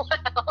well.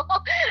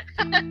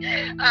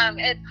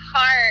 It's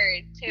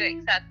hard to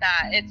accept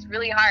that. It's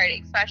really hard,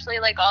 especially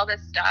like all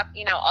this stuff,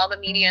 all the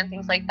media and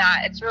things like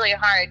that. It's really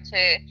hard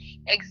to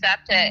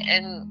accept it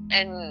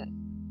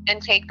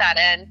and take that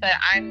in. But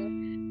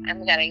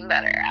I'm getting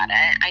better at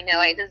it. I know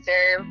I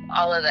deserve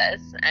all of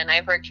this, and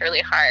I've worked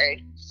really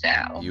hard. So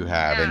you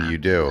have, yeah. And you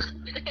do.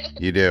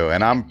 You do.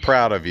 And I'm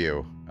proud of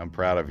you.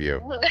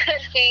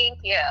 Thank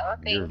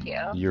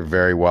you. You're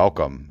very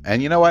welcome.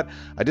 And you know what?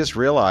 I just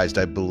realized,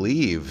 I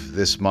believe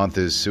this month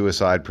is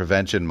Suicide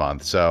Prevention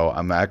Month. So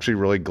I'm actually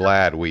really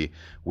glad we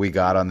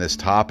got on this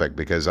topic,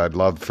 because I'd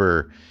love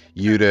for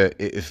you to,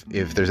 if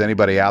there's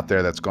anybody out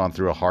there that's gone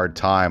through a hard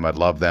time, I'd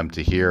love them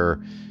to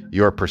hear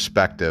your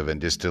perspective, and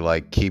just to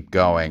like keep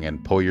going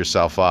and pull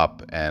yourself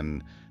up,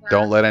 and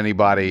don't let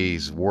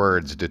anybody's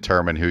words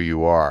determine who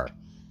you are.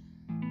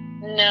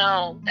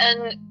 No.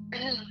 And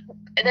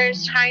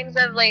there's times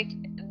of like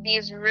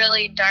these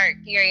really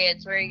dark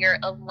periods where you're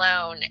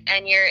alone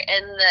and you're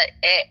in the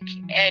ick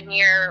and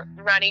you're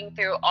running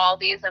through all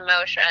these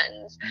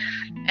emotions,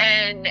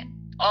 and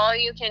all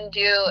you can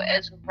do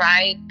is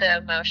ride the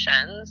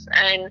emotions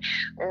and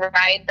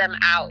ride them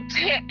out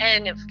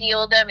and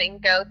feel them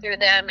and go through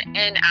them,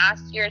 and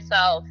ask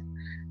yourself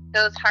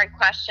those hard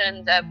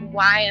questions of,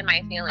 why am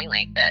I feeling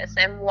like this?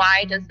 And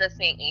why does this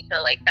make me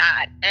feel like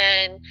that?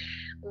 And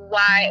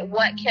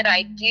what could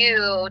I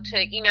do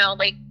to,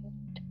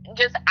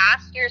 just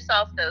ask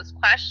yourself those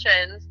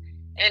questions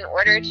in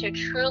order to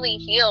truly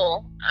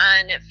heal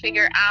and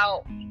figure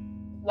out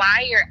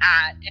why you're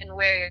at and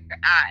where you're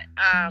at.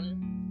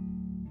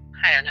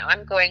 I don't know,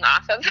 I'm going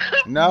off of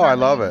No, I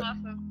love it. Off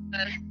of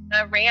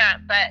the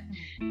rant, but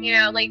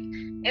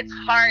it's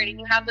hard, and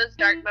you have those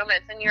dark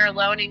moments, and you're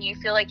alone, and you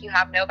feel like you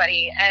have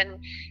nobody, and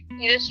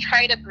you just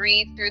try to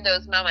breathe through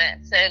those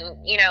moments, and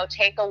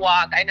take a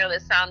walk. I know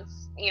this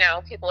sounds,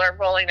 people are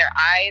rolling their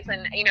eyes,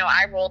 and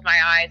I rolled my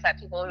eyes at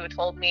people who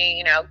told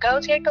me,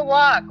 go take a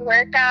walk,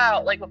 work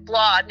out,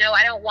 blah. No,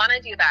 I don't want to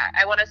do that.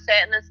 I want to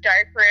sit in this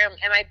dark room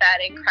in my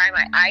bed and cry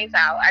my eyes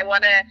out. I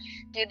want to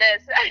do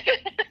this.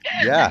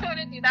 Yeah. I want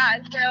to do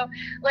that. So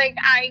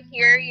I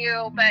hear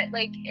you, but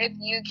if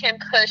you can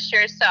push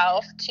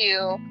yourself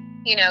to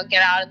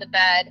get out of the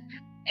bed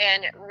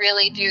and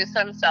really do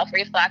some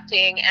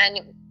self-reflecting,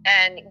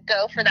 and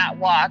go for that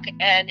walk,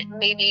 and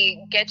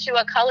maybe get you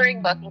a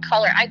coloring book and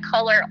color. I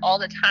color all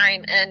the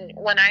time, and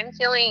when I'm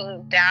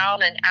feeling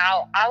down and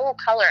out, I will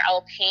color, I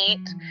will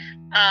paint.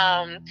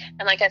 And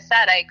like I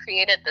said, I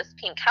created this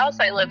pink house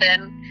I live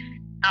in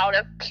out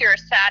of pure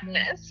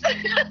sadness.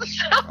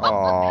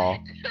 Aww.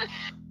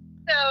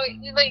 So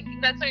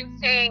that's what I'm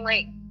saying,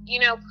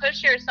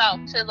 push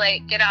yourself to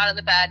get out of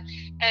the bed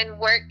and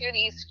work through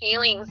these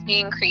feelings,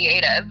 being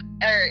creative,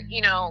 or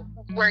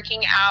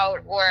working out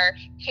or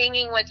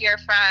hanging with your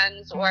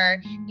friends,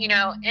 or, you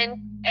know, and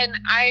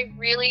I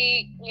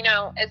really, you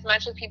know, as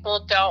much as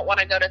people don't want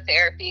to go to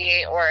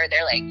therapy, or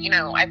they're like, you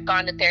know, I've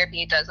gone to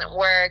therapy, it doesn't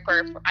work,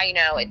 or I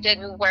know it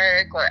didn't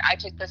work, or I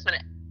took this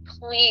minute,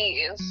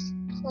 please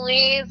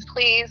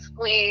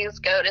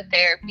go to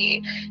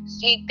therapy.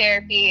 Seek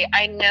therapy.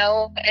 I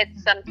know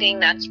it's something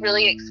that's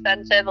really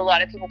expensive. A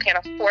lot of people can't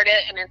afford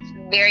it, and it's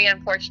very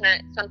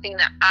unfortunate. It's something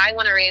that I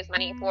want to raise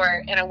money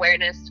for and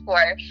awareness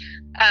for,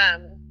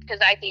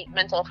 because I think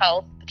mental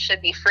health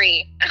should be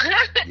free.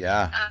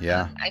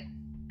 Yeah.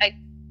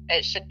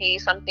 It should be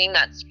something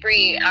that's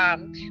free.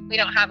 We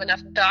don't have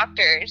enough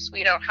doctors.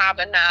 We don't have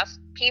enough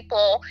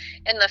people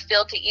in the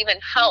field to even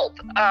help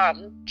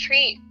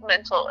treat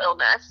mental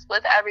illness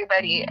with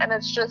everybody, and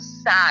it's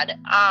just sad.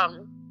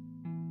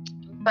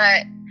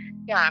 But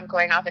yeah, I'm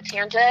going off a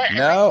tangent.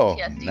 No.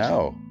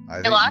 I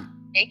lost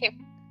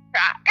making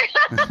track.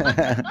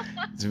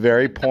 It's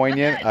very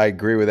poignant. I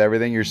agree with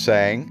everything you're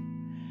saying.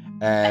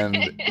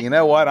 And you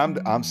know what?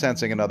 I'm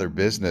sensing another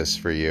business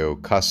for you.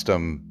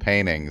 Custom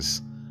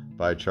paintings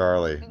by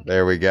Charlie.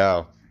 There we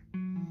go.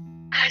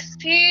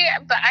 See,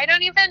 but I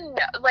don't even,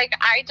 like,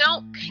 I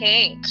don't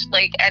paint,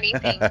 like,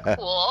 anything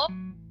cool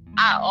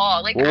at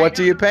all. Like, well, what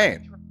do you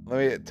paint?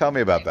 Tell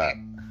me about that.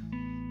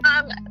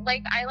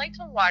 Like, I like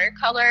to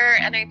watercolor,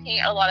 and I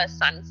paint a lot of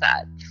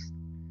sunsets.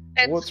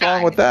 What's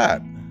wrong with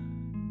that?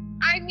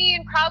 I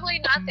mean, probably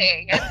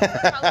nothing.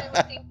 It's probably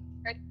looking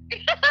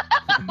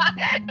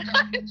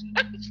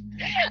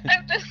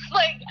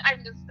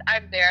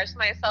I'm embarrassed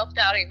myself,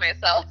 doubting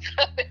myself.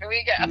 So there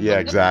we go. Yeah,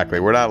 exactly.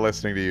 We're not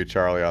listening to you,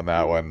 Charlie, on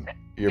that one.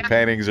 Your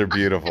paintings are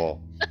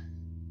beautiful.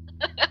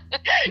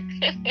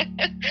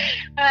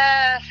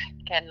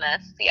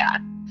 Goodness, yeah.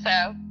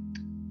 So,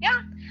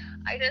 yeah,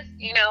 I just,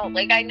 you know,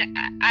 like,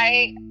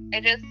 I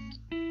just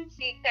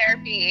seek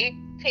therapy.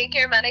 Take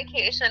your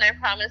medication. I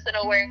promise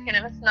it'll work. And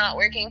if it's not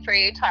working for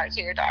you, talk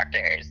to your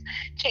doctors.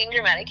 Change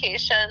your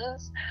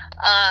medications.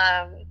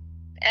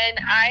 And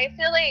I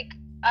feel like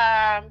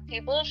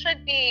people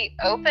should be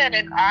open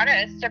and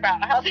honest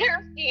about how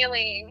they're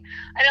feeling.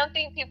 I don't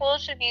think people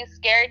should be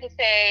scared to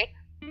say,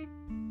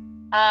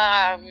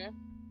 I'm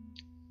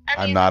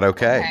not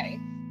okay.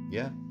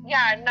 Yeah,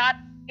 I'm not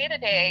okay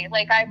today.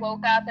 Like, I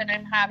woke up and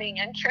I'm having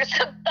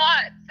intrusive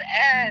thoughts,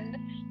 and,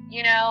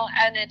 you know,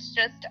 and it's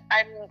just,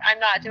 I'm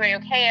not doing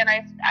okay. And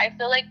I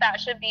feel like that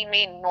should be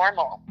made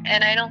normal.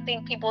 And I don't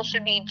think people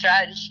should be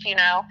judged, you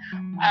know,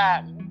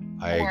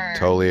 I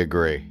totally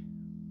agree.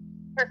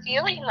 For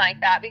feeling like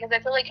that, because I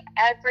feel like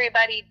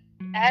everybody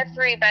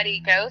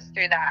goes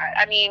through that.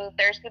 I mean,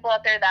 there's people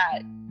out there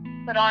that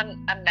put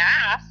on a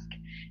mask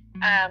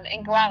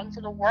and go out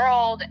into the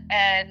world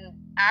and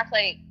act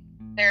like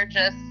they're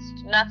just,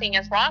 nothing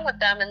is wrong with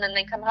them, and then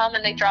they come home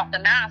and they drop the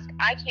mask.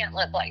 I can't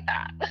live like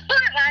that.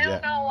 I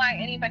don't know why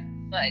anybody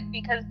would,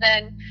 because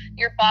then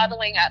you're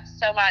bottling up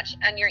so much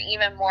and you're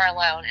even more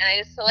alone. And I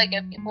just feel like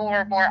if people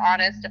were more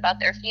honest about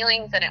their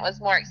feelings, and it was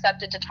more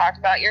accepted to talk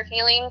about your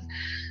feelings,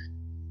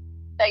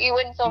 that you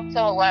wouldn't feel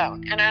so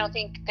alone. And I don't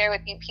think there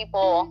would be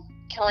people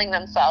killing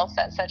themselves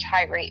at such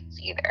high rates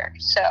either.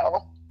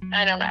 So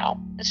I don't know.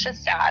 It's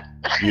just sad.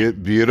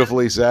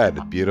 Beautifully said.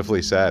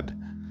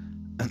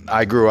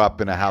 I grew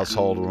up in a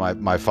household where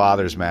my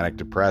father's manic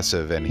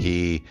depressive, and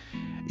he,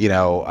 you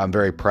know, I'm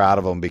very proud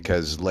of him,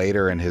 because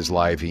later in his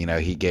life, you know,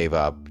 he gave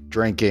up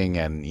drinking,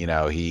 and, you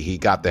know, he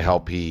got the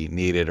help he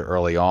needed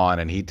early on,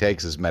 and he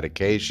takes his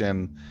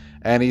medication,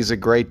 and he's a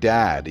great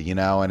dad, you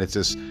know. And it's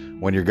just,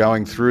 when you're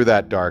going through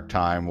that dark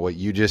time, what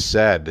you just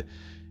said,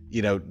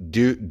 you know,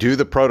 do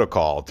the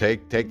protocol,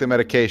 take the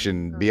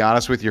medication, be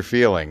honest with your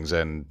feelings,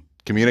 and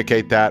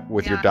communicate that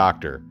with your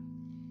doctor.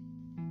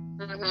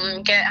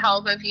 Mm-hmm. Get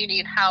help if you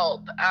need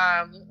help.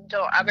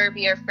 Don't ever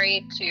be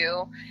afraid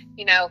to,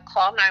 you know,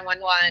 call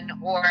 911,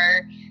 or,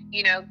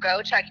 you know,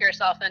 go check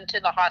yourself into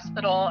the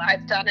hospital.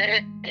 I've done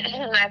it.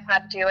 I've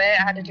had to do it.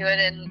 I had to do it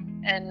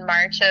in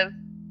March of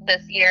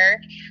this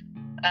year.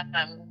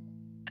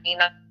 You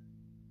know,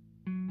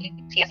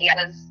 PTSD,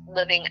 I was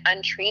living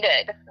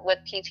untreated with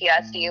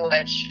PTSD,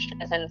 which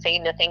is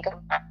insane to think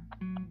about.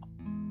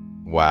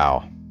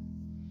 Wow.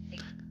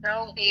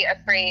 Don't be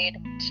afraid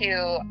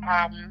to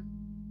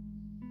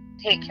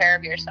take care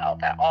of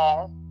yourself at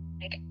all.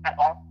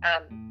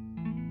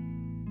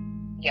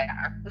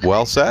 Yeah.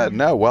 Well said.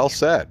 No, well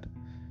said.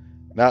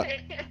 Now,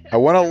 I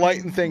want to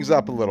lighten things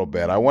up a little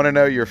bit. I want to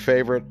know your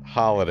favorite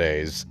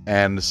holidays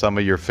and some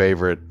of your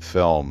favorite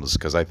films,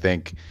 because I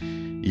think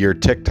your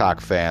TikTok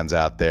fans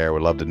out there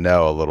would love to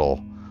know a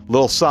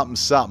little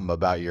something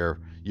about your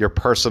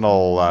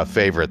personal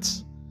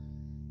favorites.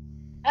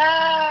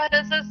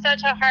 This is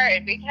such a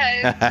hard,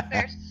 because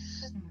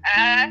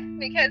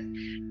because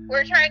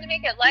we're trying to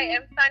make it light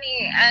and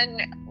funny,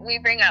 and we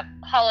bring up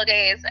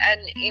holidays, and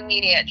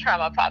immediate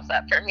trauma pops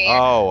up for me.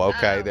 Oh,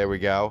 okay, there we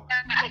go.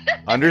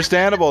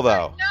 Understandable,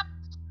 though.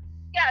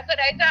 Yeah, but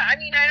I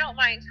don't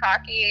mind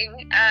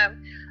talking.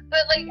 But,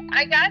 like,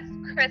 I guess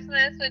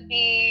Christmas would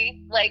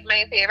be like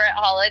my favorite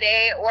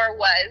holiday, or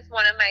was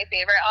one of my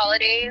favorite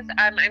holidays.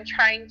 I'm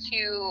trying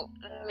to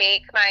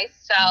make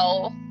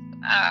myself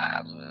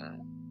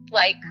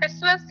like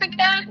Christmas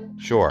again.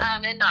 Sure.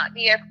 And not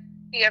be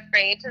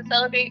afraid to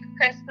celebrate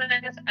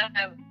Christmas. I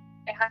have,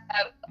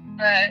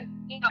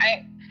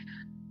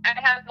 I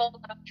have a lot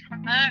of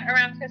trauma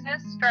around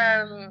Christmas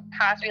from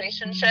past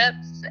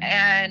relationships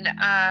and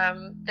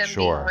them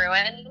Sure. being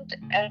ruined.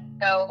 And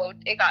so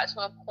it got to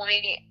a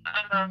point,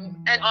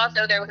 and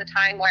also there was a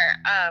time where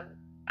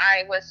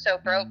I was so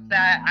broke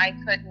that I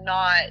could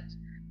not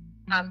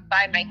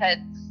buy my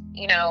kids,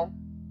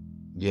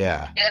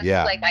 Yeah. gifts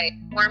Yeah. like I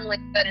normally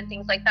could and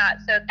things like that.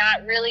 So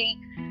that really,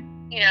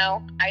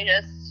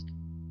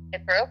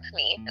 it broke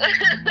me.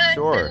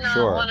 Sure, I did not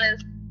sure. want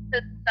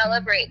to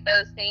celebrate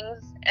those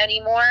things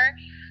anymore.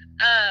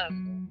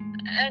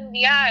 And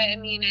yeah, I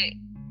mean,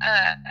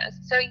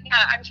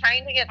 I'm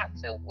trying to get back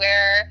to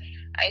where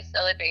I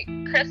celebrate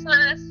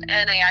Christmas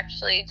and I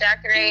actually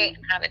decorate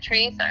and have a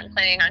tree. So I'm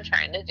planning on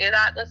trying to do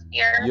that this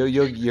year.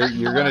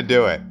 You're gonna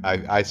do it.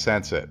 I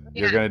sense it.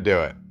 Yeah. You're gonna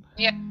do it.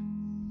 Yeah.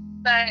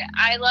 But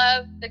I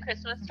love The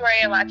Christmas Story.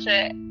 I watch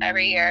it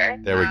every year.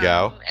 There we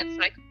go. It's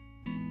my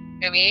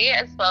movie,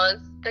 as well as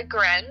The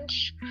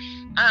Grinch.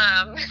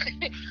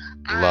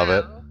 Love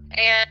it.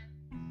 And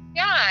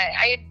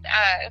yeah,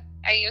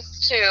 I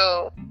used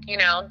to,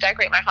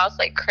 decorate my house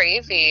like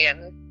crazy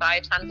and buy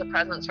tons of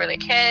presents for the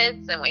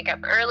kids and wake up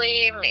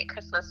early, make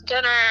Christmas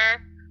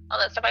dinner, all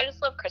that stuff. I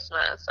just love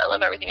Christmas. I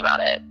love everything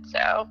about it.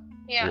 So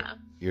yeah.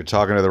 You're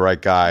talking to the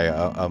right guy.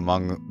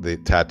 Among the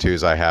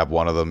tattoos I have,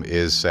 one of them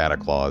is Santa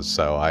Claus.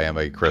 So I am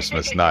a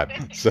Christmas nut.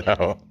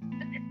 So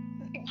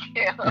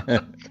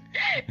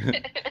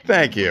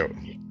thank you.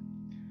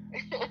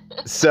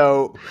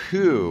 So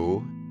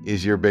who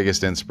is your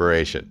biggest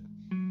inspiration?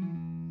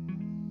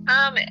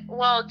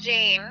 Well,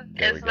 Jane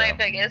There is we my go.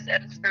 biggest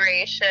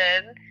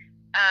inspiration.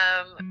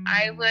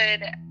 I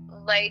would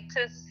like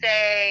to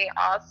say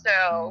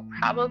also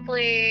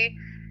probably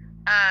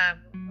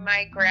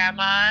my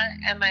grandma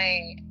and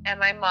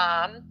my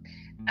mom.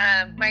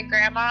 My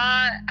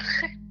grandma,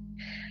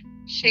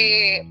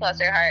 she, bless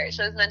her heart,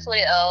 she was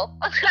mentally ill.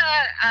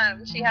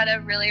 She had a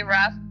really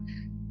rough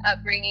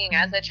upbringing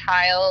as a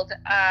child,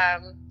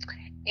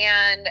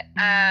 and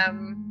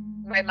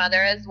my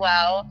mother as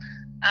well.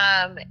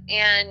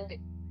 And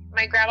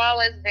my grandma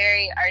was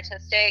very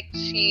artistic.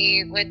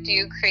 She would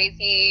do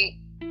crazy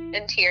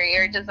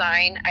interior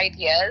design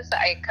ideas.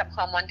 I come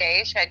home one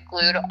day, she had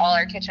glued all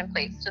our kitchen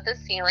plates to the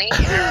ceiling.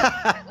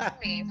 It was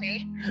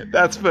amazing.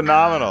 That's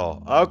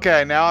phenomenal.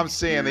 Okay, now I'm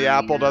seeing the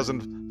apple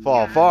doesn't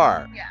fall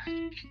far. Yeah.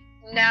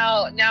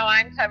 Now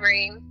I'm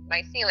covering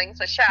my ceilings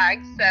with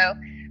shags. So,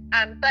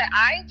 but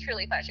I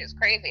truly thought she was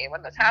crazy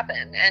when this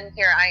happened, and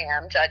here I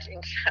am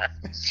judging.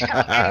 So,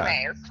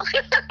 anyways.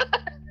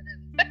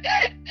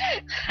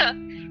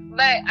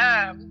 But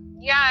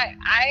yeah,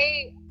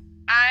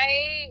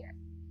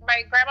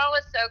 my grandma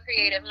was so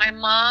creative. My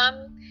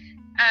mom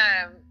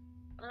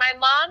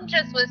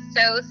just was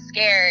so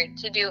scared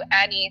to do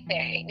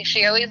anything.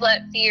 She always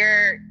let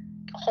fear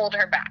hold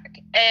her back.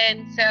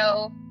 And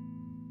so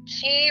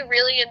she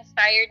really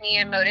inspired me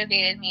and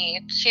motivated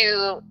me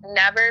to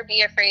never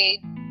be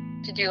afraid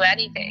to do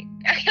anything.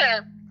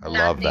 I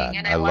love that.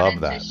 And I love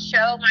wanted that. to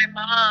show my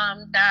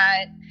mom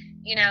that,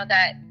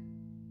 that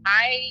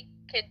I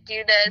could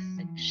do this,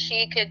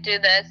 she could do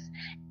this,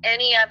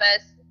 any of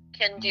us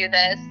can do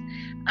this.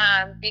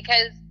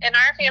 Because in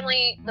our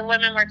family, the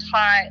women were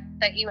taught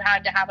that you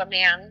had to have a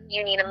man.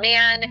 You need a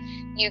man.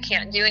 You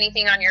can't do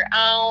anything on your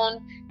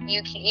own.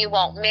 You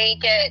won't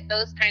make it,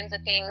 those kinds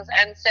of things.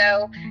 And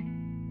so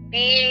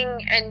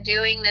being and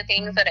doing the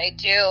things that I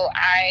do,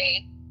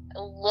 I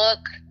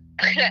look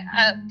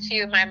up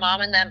to my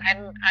mom and them.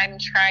 I'm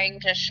trying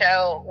to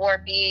show or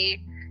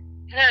be,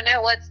 I don't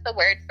know, what's the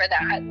word for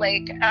that?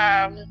 Like,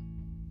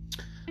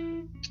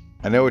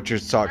 I know what you're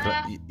talking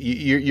about.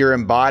 You're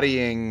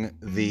embodying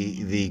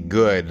the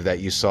good that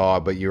you saw,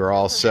 but you're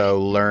also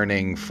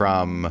learning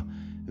from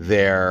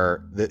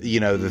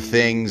the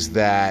things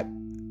that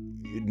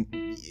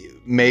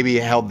maybe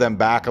held them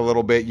back a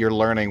little bit. You're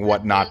learning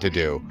what not to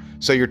do.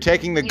 So you're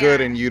taking the good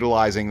and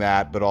utilizing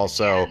that, but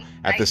also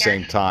at the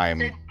same time.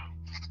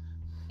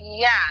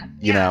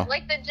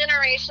 Like the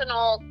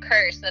generational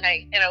curse that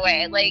in a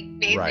way, like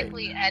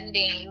basically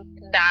ending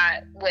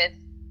that with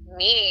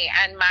me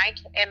and my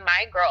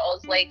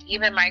girls. Like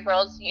even my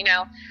girls,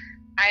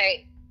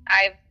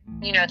 I've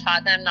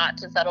taught them not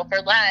to settle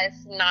for less,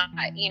 not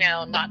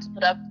to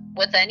put up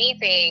with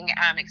anything,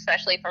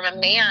 especially from a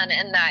man,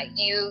 and that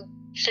you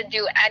should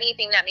do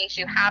anything that makes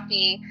you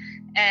happy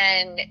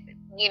and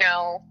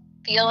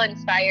feel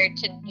inspired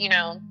to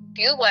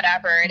do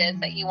whatever it is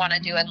that you want to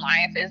do in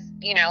life, is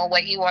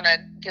what you want to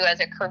do as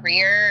a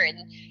career, and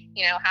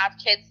have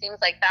kids, things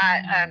like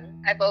that.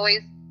 I've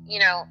always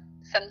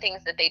some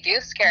things that they do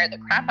scare the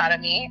crap out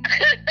of me.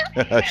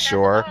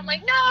 Sure. I'm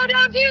like, no,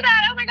 don't do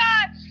that. Oh my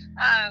God.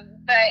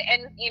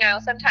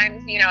 But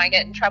sometimes, I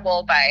get in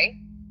trouble by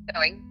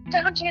going,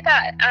 don't do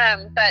that.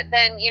 But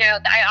then, you know,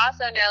 I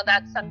also know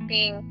that's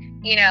something,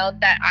 you know,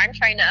 that I'm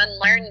trying to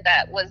unlearn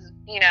that was,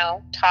 you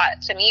know,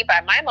 taught to me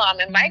by my mom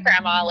and my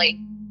grandma. Like,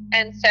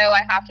 and so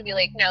I have to be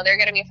like, no, they're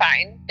going to be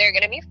fine. They're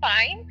going to be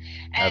fine.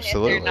 And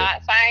Absolutely. if they're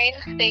not fine,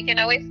 they can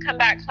always come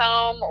back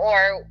home,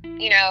 or,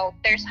 you know,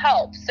 there's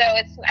help. So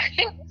it's,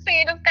 so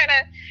you just kind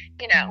of,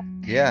 you know,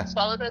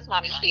 swallow those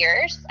mommy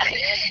tears.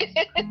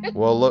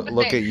 Well,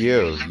 look at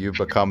you. You've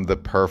become the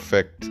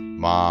perfect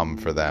mom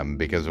for them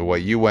because of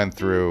what you went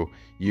through.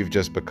 You've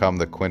just become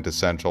the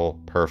quintessential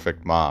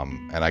perfect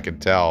mom. And I can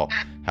tell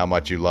how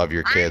much you love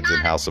your kids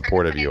and how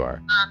supportive you are.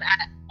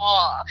 At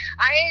all.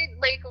 I,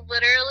 like,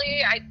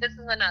 literally, this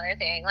is another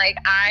thing. Like,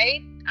 I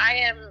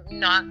am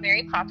not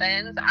Mary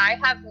Poppins. I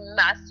have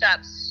messed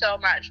up so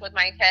much with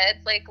my kids,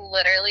 like,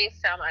 literally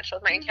so much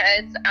with my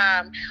kids.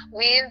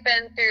 We've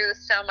been through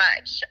so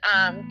much,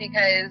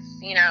 because,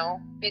 you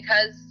know,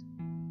 because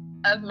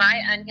of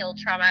my unhealed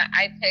trauma,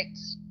 I picked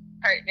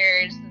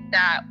partners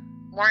that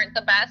weren't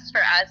the best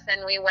for us,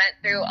 and we went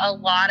through a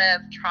lot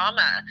of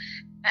trauma.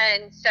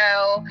 And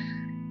so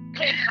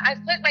I've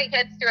put my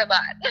kids through a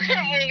lot,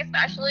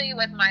 especially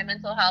with my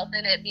mental health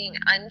and it being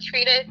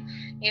untreated.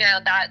 You know,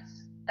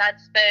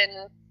 that's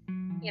been,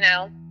 you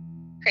know,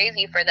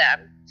 crazy for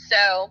them.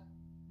 So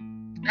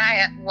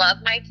I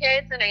love my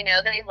kids, and I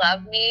know they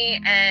love me,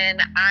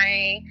 and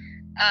I,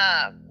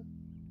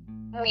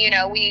 you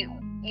know, we're,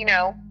 you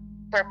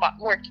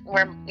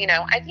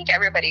know, I think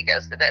everybody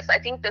goes through this. I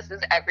think this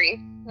is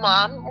every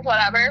mom,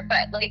 whatever,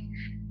 but like,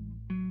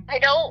 I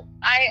know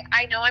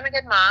I'm a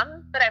good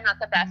mom, but I'm not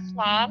the best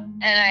mom,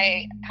 and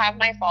I have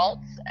my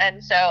faults.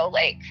 And so,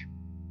 like,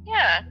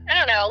 yeah, I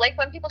don't know. Like,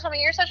 when people tell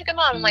me you're such a good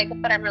mom, I'm like,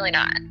 but I'm really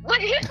not. But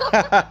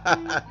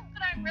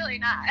I'm really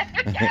not.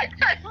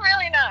 I'm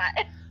really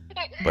not.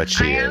 But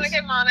she I am is. a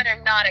good mom, and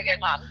I'm not a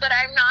good mom. But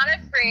I'm not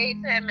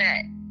afraid to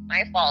admit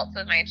my faults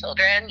with my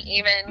children,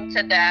 even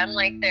to them.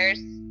 Like, there's,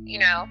 you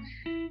know,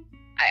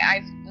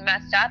 I've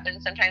messed up,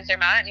 and sometimes they're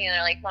mad at me, and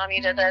they're like, Mom,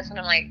 you did this, and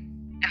I'm like,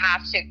 I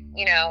have to,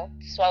 you know,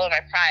 swallow my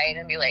pride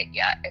and be like,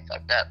 yeah, I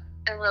fucked up.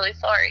 I'm really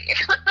sorry.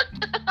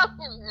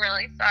 I'm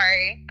really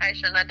sorry. I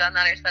shouldn't have done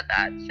that or said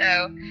that.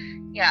 So,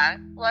 yeah,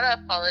 a lot of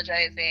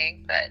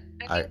apologizing, but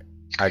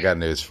I got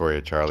news for you,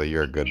 Charlie.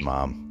 You're a good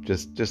mom.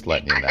 Just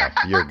letting you know.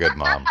 You're a good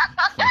mom.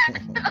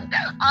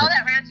 All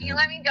that ranting, you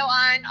let me go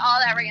on, all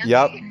that ranting.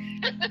 Yep.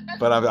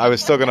 But I was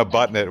still going to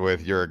button it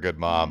with you're a good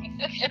mom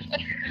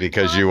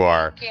because you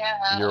are.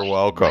 Yeah. You're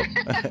welcome.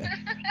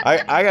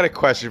 I got a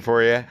question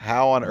for you.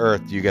 How on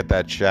earth do you get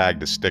that shag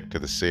to stick to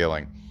the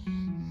ceiling?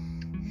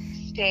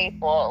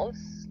 Staples.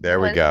 There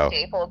we go.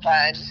 Staple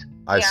gun.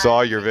 I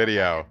saw your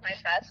video. My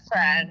best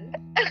friend.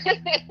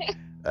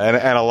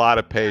 and a lot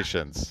of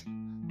patience.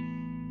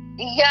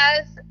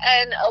 Yes,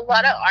 and a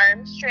lot of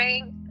arm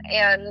strength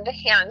and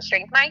hand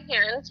strength. My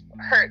hands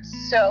hurt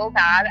so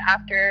bad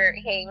after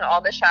hanging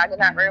all the shag in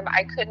that room.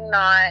 I could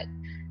not.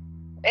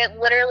 It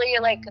literally,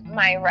 like,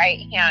 my right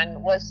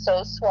hand was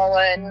so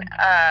swollen.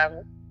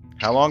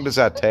 How long does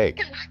that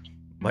take?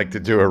 Like, to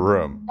do a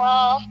room?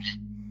 Well,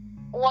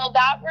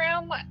 that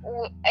room,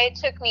 it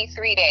took me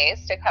 3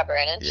 days to cover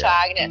it in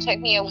shag, and it took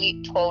me a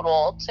week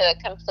total to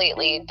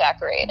completely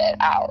decorate it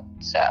out.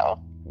 So.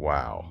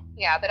 Wow.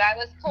 Yeah, but I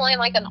was pulling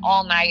like an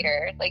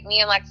all-nighter. Like, me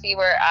and Lexi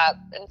were up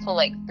until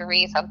like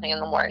 3-something in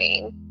the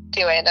morning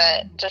doing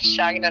it, just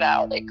shagging it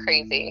out like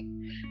crazy.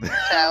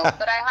 So,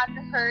 but I had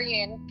to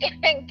hurry and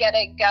get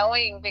it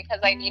going because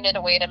I needed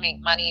a way to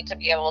make money to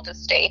be able to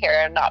stay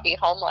here and not be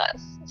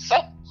homeless. So.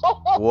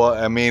 Well,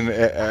 I mean,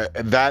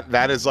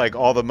 that is like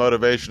all the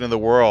motivation in the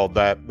world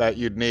that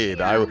you'd need.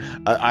 Yeah.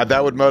 I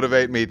that would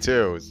motivate me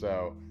too.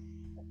 So.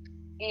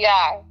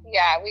 Yeah,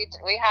 we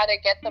had to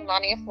get the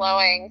money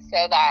flowing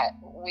so that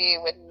we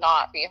would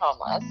not be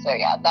homeless. So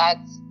yeah,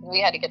 we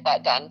had to get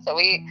that done. So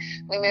we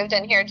moved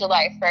in here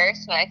July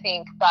 1st, and I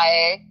think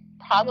by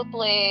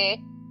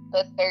probably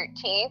the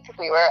 13th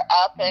we were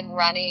up and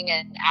running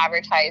and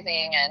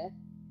advertising and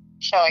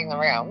showing the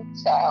room.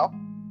 So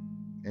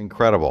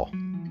incredible.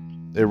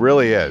 It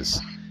really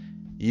is.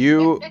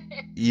 You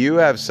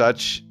have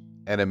such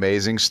an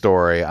amazing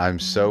story. I'm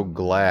so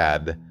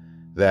glad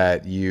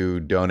that you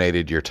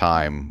donated your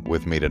time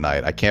with me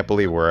tonight. I can't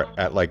believe we're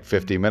at like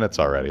 50 minutes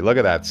already. Look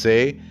at that,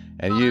 see?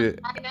 And you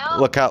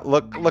look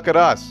at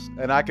us,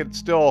 and I could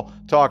still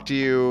talk to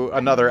you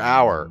another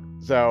hour.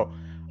 So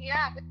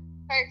yeah,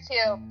 part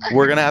 2.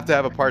 We're gonna have to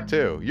have a part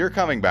 2. You're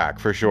coming back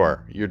for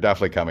sure. You're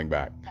definitely coming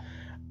back.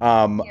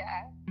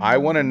 I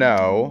want to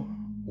know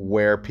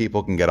where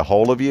people can get a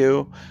hold of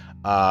you,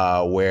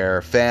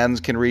 where fans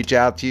can reach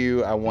out to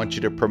you. I want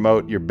you to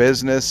promote your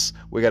business.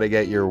 We got to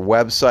get your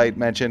website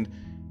mentioned.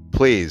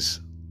 Please,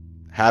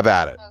 have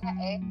at it.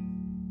 Okay.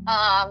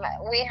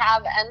 We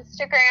have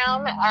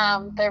Instagram,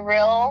 the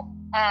real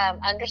 _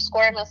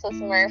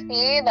 Mrs.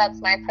 Murphy.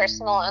 That's my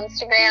personal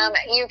Instagram.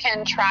 You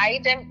can try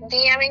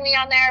DMing me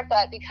on there,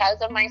 but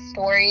because of my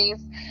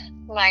stories,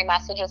 my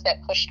messages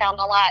get pushed down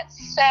a lot.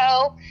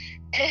 So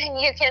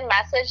you can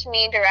message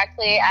me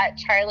directly at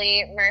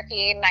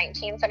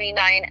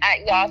charliemurphy1979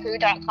 at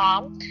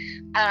yahoo.com.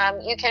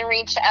 You can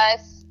reach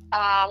us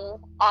on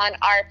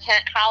our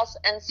Penthouse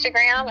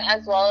Instagram,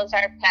 as well as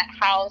our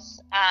Penthouse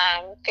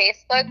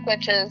Facebook,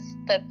 which is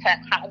the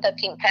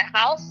Pink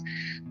Penthouse,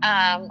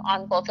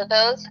 on both of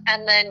those.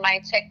 And then my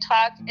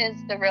TikTok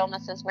is The Real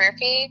Mrs.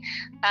 Murphy.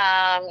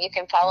 You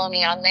can follow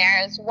me on there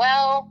as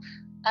well.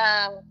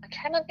 I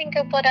kind of think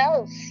of what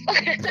else.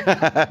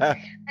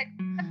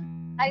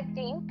 I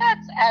think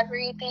that's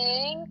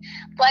everything.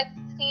 Let's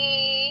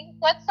see.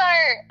 What's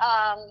our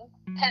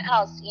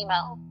Penthouse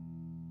email?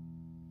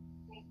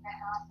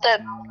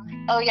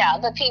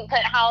 The Pink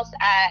Penthouse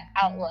at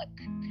Outlook.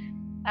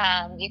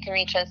 You can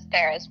reach us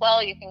there as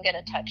well. You can get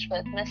in touch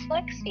with Miss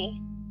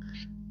Lexi.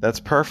 That's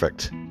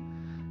perfect.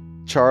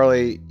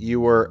 Charlie, you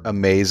were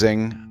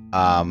amazing.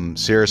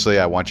 Seriously,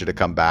 I want you to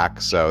come back,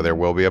 so there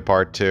will be a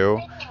part 2.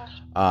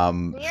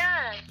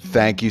 Yeah.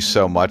 Thank you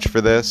so much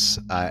for this.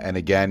 And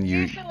again,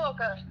 You're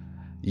welcome.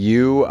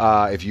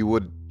 if you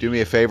would do me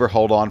a favor,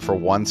 hold on for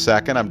 1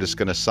 second. I'm just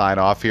going to sign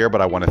off here,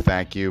 but I want to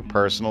thank you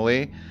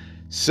personally.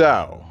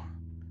 So,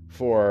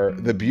 for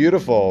the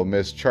beautiful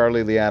Miss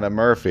Charlie Leanna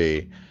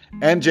Murphy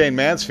and Jane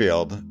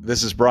Mansfield,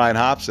 this is Brian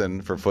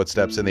Hobson for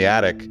Footsteps in the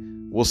Attic.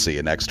 We'll see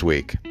you next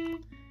week.